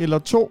dag. Eller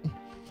 2.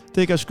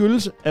 Det kan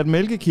skyldes, at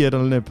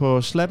mælkekirtlerne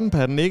på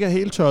Slattenpatten ikke er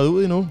helt tørret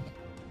ud endnu.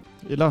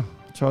 Eller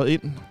tørret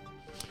ind.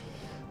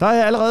 Der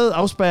er allerede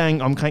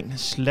afspærring omkring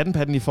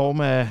Slattenpatten i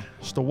form af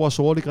store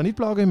sorte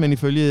granitblokke, men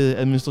ifølge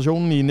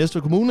administrationen i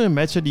Næstved Kommune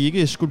matcher de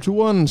ikke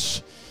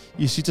skulpturens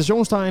i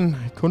citationstegn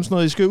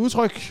kunstneriske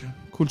udtryk.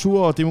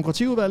 Kultur- og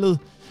Demokratiudvalget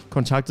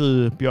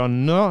kontaktede Bjørn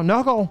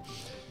Nørgaard,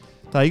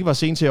 der ikke var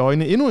sent til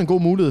øjne endnu en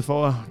god mulighed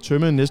for at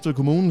tømme Næstved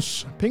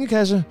Kommunes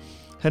pengekasse.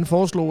 Han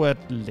foreslog at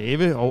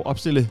lave og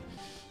opstille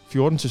 14-16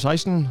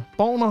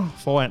 borgner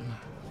foran.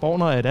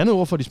 Borgner er et andet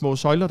ord for de små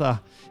søjler, der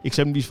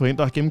eksempelvis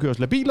forhindrer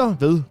gennemkørsel af biler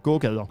ved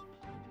gågader.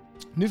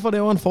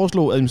 Nyfornævren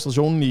foreslog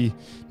administrationen i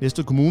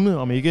Næstved Kommune,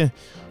 om ikke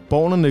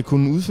borgerne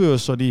kunne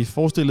udføres, så de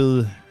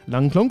forestillede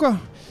lange klunker,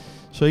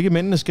 så ikke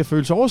mændene skal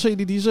føle sig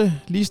overset i disse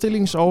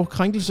ligestillings- og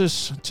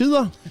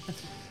krænkelsestider.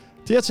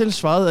 Dertil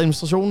svarede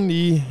administrationen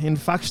i en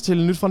fax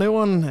til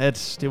Nyfornævren,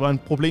 at det var en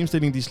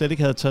problemstilling, de slet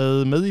ikke havde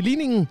taget med i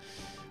ligningen,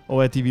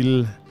 og at de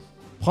ville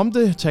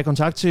prompte tage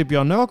kontakt til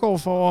Bjørn Nørgaard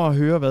for at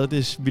høre, hvad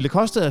det ville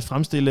koste at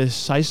fremstille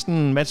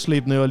 16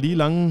 matslebende og lige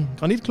lange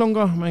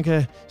granitklunker, man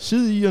kan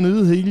sidde i og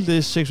nyde hele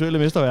det seksuelle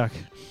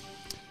mesterværk.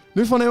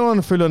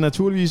 Nyfornævren følger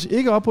naturligvis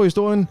ikke op på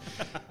historien,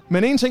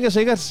 men en ting er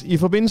sikkert, i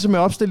forbindelse med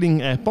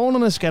opstillingen af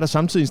borgerne skal der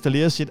samtidig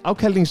installeres et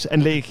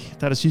afkalkningsanlæg,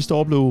 der sidste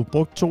år blev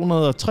brugt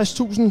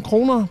 260.000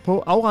 kroner på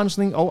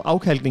afrensning og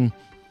afkalkning.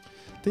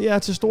 Det er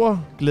til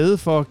stor glæde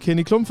for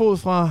Kenny Klumfod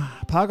fra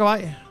Park og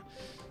Vej.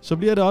 Så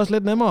bliver det også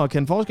lidt nemmere at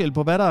kende forskel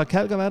på, hvad der er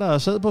kalk og hvad der er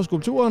sæd på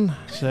skulpturen,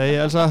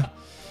 sagde altså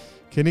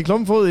Kenny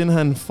Klumfod, inden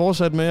han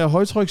fortsatte med at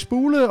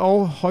højtryksspule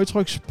og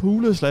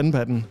højtryksspule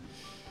Slattenpatten.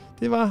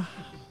 Det var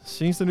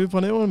seneste nyt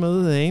fra nævnet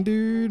med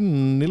Andy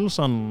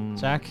Nielsen.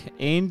 Tak,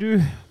 Andy.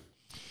 Det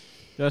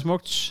var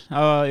smukt.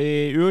 Og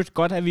øvrigt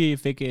godt, at vi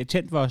fik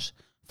tændt vores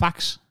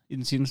fax i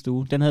den seneste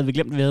uge. Den havde vi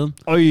glemt, vi havde.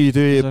 Øj,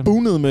 det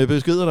bunede med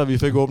beskeder, da vi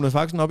fik åbnet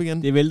faxen op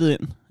igen. Det er væltet ind.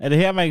 Er det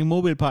her, man kan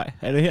mobilpej?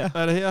 Er det her?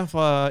 Er det her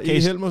fra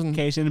E. Helmersen?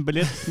 Kan I sende en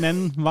billet den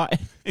anden vej?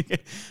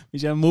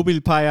 Hvis jeg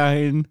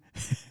mobilpejer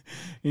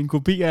en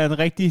kopi af en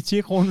rigtig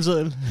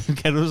 10-kroneseddel,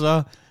 kan du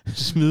så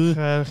smide...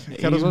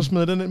 Kan du så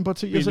smide den ind på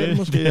 10 selv?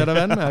 Måske er der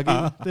vandmærke i.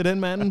 Det er den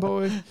manden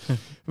på, ikke?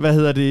 Hvad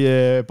hedder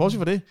det? Bortset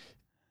for det.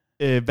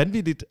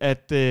 Vanvittigt,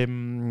 at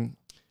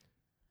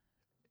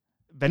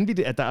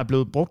der er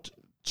blevet brugt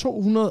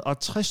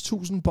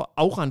 260.000 på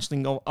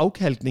afrensning og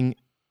afkalkning.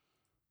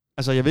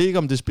 Altså, jeg ved ikke,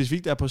 om det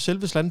specifikt er på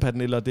selve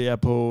Slattenpatten, eller det er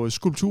på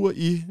skulptur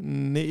i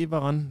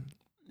Næveren.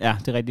 Ja,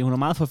 det er rigtigt. Hun er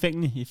meget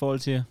forfængelig i forhold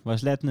til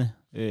vores Slattene.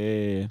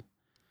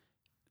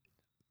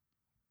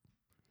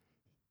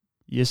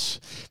 Yes.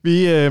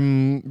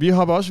 Vi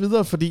hopper også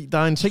videre, fordi der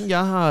er en ting,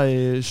 jeg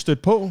har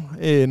stødt på.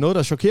 Noget,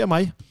 der chokerer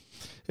mig.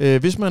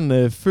 Hvis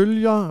man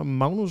følger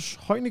Magnus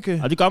Heunicke...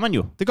 Og det gør man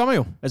jo. Det gør man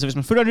jo. Altså, hvis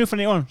man følger Nyt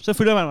fornævren, så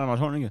følger man Magnus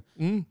Heunicke.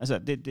 Mm. Altså,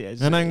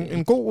 altså, han er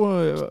en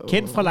god...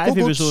 kendt fra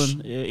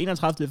live-episoden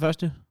 31.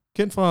 første.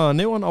 Kendt fra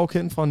nævren og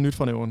kendt fra Nyt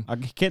fra nævren. Og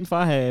kendt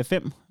fra at have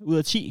 5 ud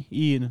af 10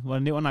 i hvor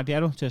nævren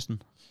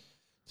Nardiado-testen.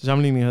 Til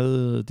sammenligning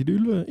havde de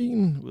Ylve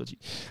 1 ud af 10.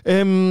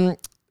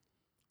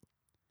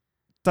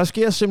 Der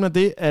sker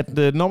simpelthen det,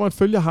 at når man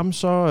følger ham,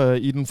 så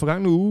i den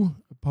forgangne uge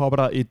popper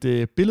der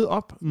et billede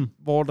op,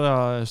 hvor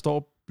der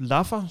står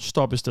blaffer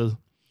stoppested.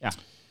 Ja.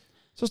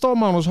 Så står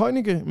Magnus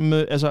Heunicke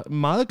med,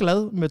 meget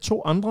glad med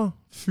 2 andre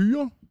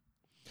fyre.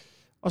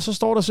 Og så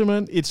står der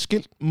simpelthen et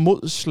skilt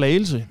mod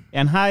Slagelse. Ja,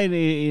 han har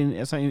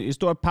et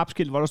stort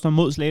papskilt, hvor der står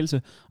mod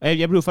Slagelse. Og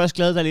jeg blev først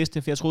glad, da jeg læste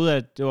det, for jeg troede,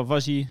 at det var for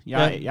at sige, vi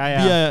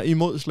er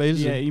imod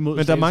Slagelse. Men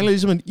Slagelse. Der mangler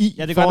ligesom en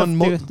i foran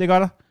mod. Det gør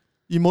der.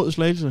 Imod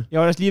Slagelse.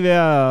 Jeg var også lige ved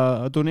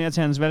at donere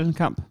til hans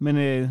valgkamp, men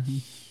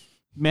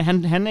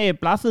han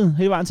blaffede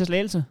hele vejen til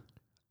Slagelse.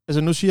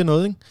 Altså nu siger jeg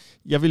noget, ikke?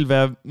 Jeg vil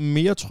være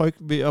mere tryg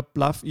ved at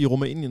blaffe i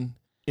Rumænien,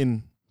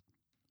 end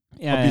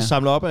at blive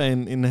samlet op af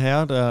en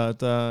herre,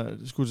 der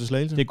skulle til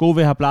Slagelse. Det er gode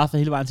ved at have blaffet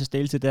hele vejen til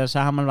Slagelse, der så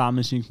har man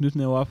varmet sin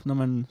knytnæve op, når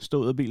man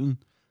stod ud af bilen.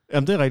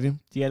 Jamen, det er rigtigt.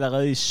 De er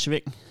allerede i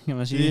sving, kan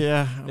man sige.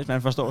 Ja. Hvis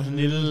man forstår sådan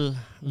en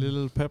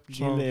lille pep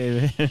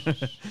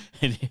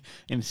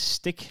en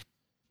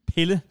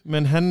stikpille.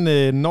 Men han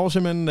når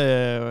simpelthen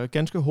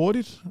ganske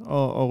hurtigt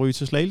at ryge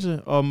til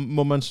Slagelse, og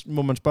må man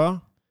spørge,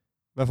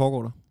 hvad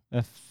foregår der?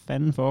 Hvad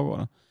fanden foregår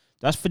der?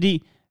 Det er også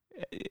fordi,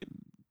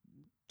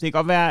 det kan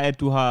godt være, at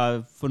du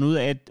har fundet ud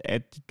af,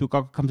 at du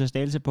godt kan komme til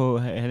Slagelse på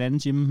 1,5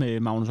 time med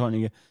Magnus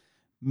Heunicke.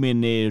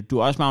 Men du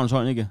er også Magnus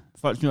Heunicke.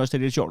 Folk synes også, det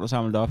er lidt sjovt at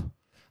samle det op.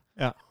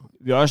 Ja.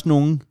 Vi er også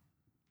nogen,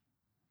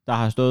 der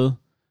har stået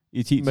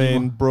i 10 timer. Med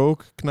en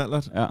broke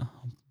knallert. Ja.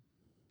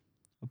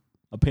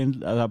 Og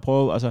pendle, jeg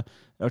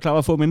er klar over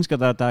at få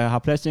mennesker, der har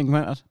plads til en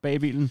knallert bag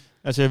bilen.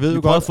 Altså, jeg ved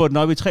jo godt at få den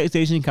op i 3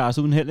 stationcars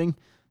uden held, ikke?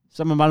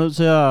 Så er man bare nødt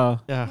til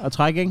at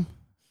trække, ikke?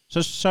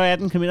 Så er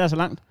 18 km så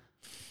langt.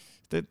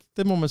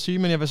 Det må man sige,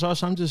 men jeg vil så også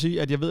samtidig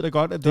sige, at jeg ved da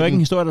godt, at det var ikke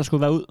en historie, der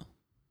skulle være ud.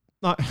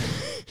 Nej.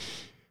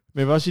 Men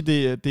jeg vil også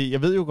sige,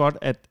 jeg ved jo godt,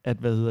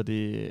 at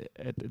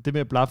det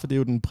med at blaffe, det er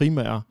jo den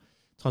primære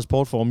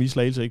transportform i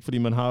Slagelse, ikke? Fordi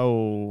man har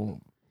jo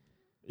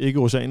ikke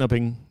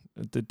oceanerpenge.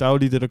 Der er jo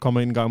lige det, der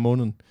kommer ind en gang om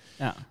måneden.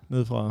 Ja.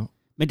 Ned fra.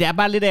 Men det er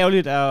bare lidt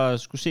ærgerligt at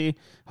skulle se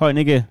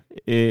Heunicke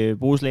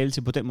bruge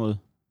Slagelse på den måde.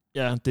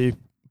 Ja, det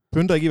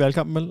pynter ikke i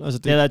valgkampen, vel? Altså,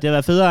 det har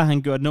været federe, at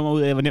han gjorde et nummer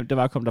ud af, hvor nemt det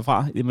var at komme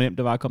derfra, hvor nemt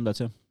det var at komme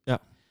dertil. Ja.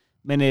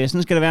 Men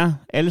sådan skal det være.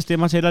 Alle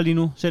stemmer tæller lige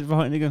nu, selv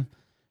for Heunicke.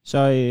 Så,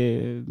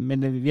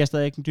 men vi har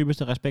stadig ikke den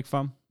dybeste respekt for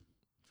ham.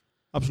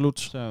 Absolut.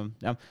 Så,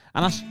 ja.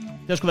 Anders,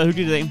 det har sgu været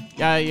hyggeligt i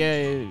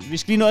dag. Vi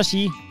skal lige nå at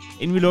sige,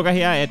 inden vi lukker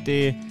her, at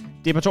det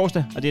er på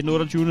torsdag, og det er den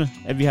 28.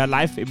 at vi har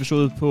live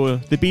episode på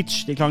The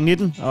Beach. Det er kl.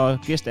 19, og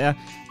gæst er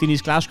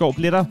Dennis Glasgaard.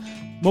 Billetter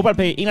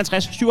MobilePay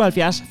 61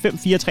 77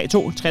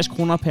 5432, 60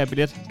 kroner per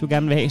billet, du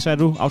gerne vil have. Så er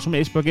du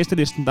automatisk på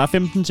gæstelisten. Der er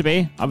 15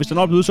 tilbage, og hvis der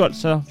når at blive udsolgt,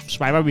 så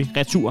swiper vi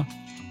retur.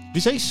 Vi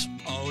ses.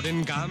 Og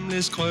den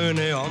gamle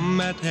skrøne om,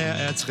 at her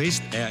er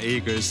trist, er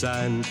ikke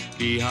sand.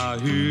 Vi har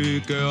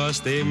hygge og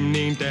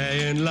stemning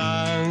dagen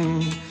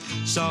lang.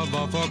 Så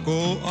hvorfor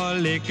gå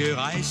og lægge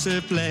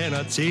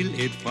rejseplaner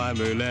til et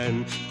fremmed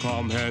land?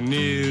 Kom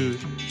herned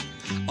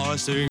og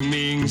syng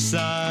min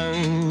sang.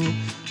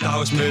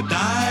 Dags med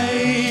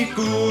dig,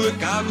 gode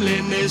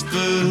gamle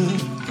Næstved.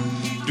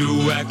 Du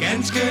er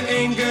ganske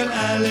enkel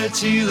alle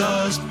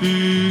tiders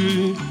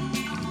by.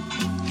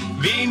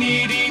 Vind i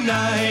din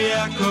ej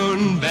er kun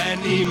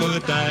vand imod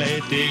dig.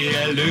 Det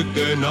er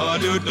lykke, når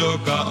du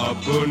dukker op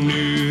på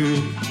ny.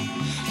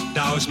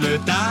 Dags med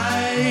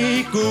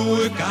dig,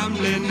 gode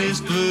gamle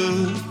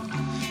Næstved.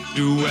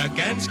 Du er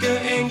ganske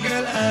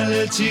enkel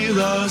alle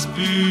tiders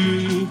by.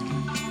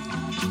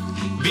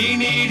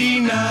 Vind i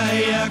din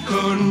ej er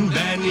kun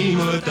vand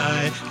imod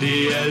dig. Det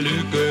er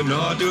lykke,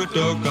 når du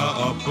dukker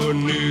op på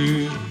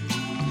ny.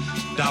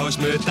 Dags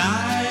med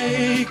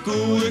dig,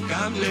 gode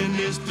gamle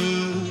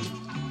Næstved.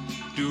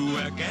 Du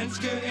er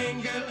ganske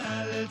enkel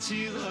alle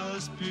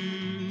tiders by.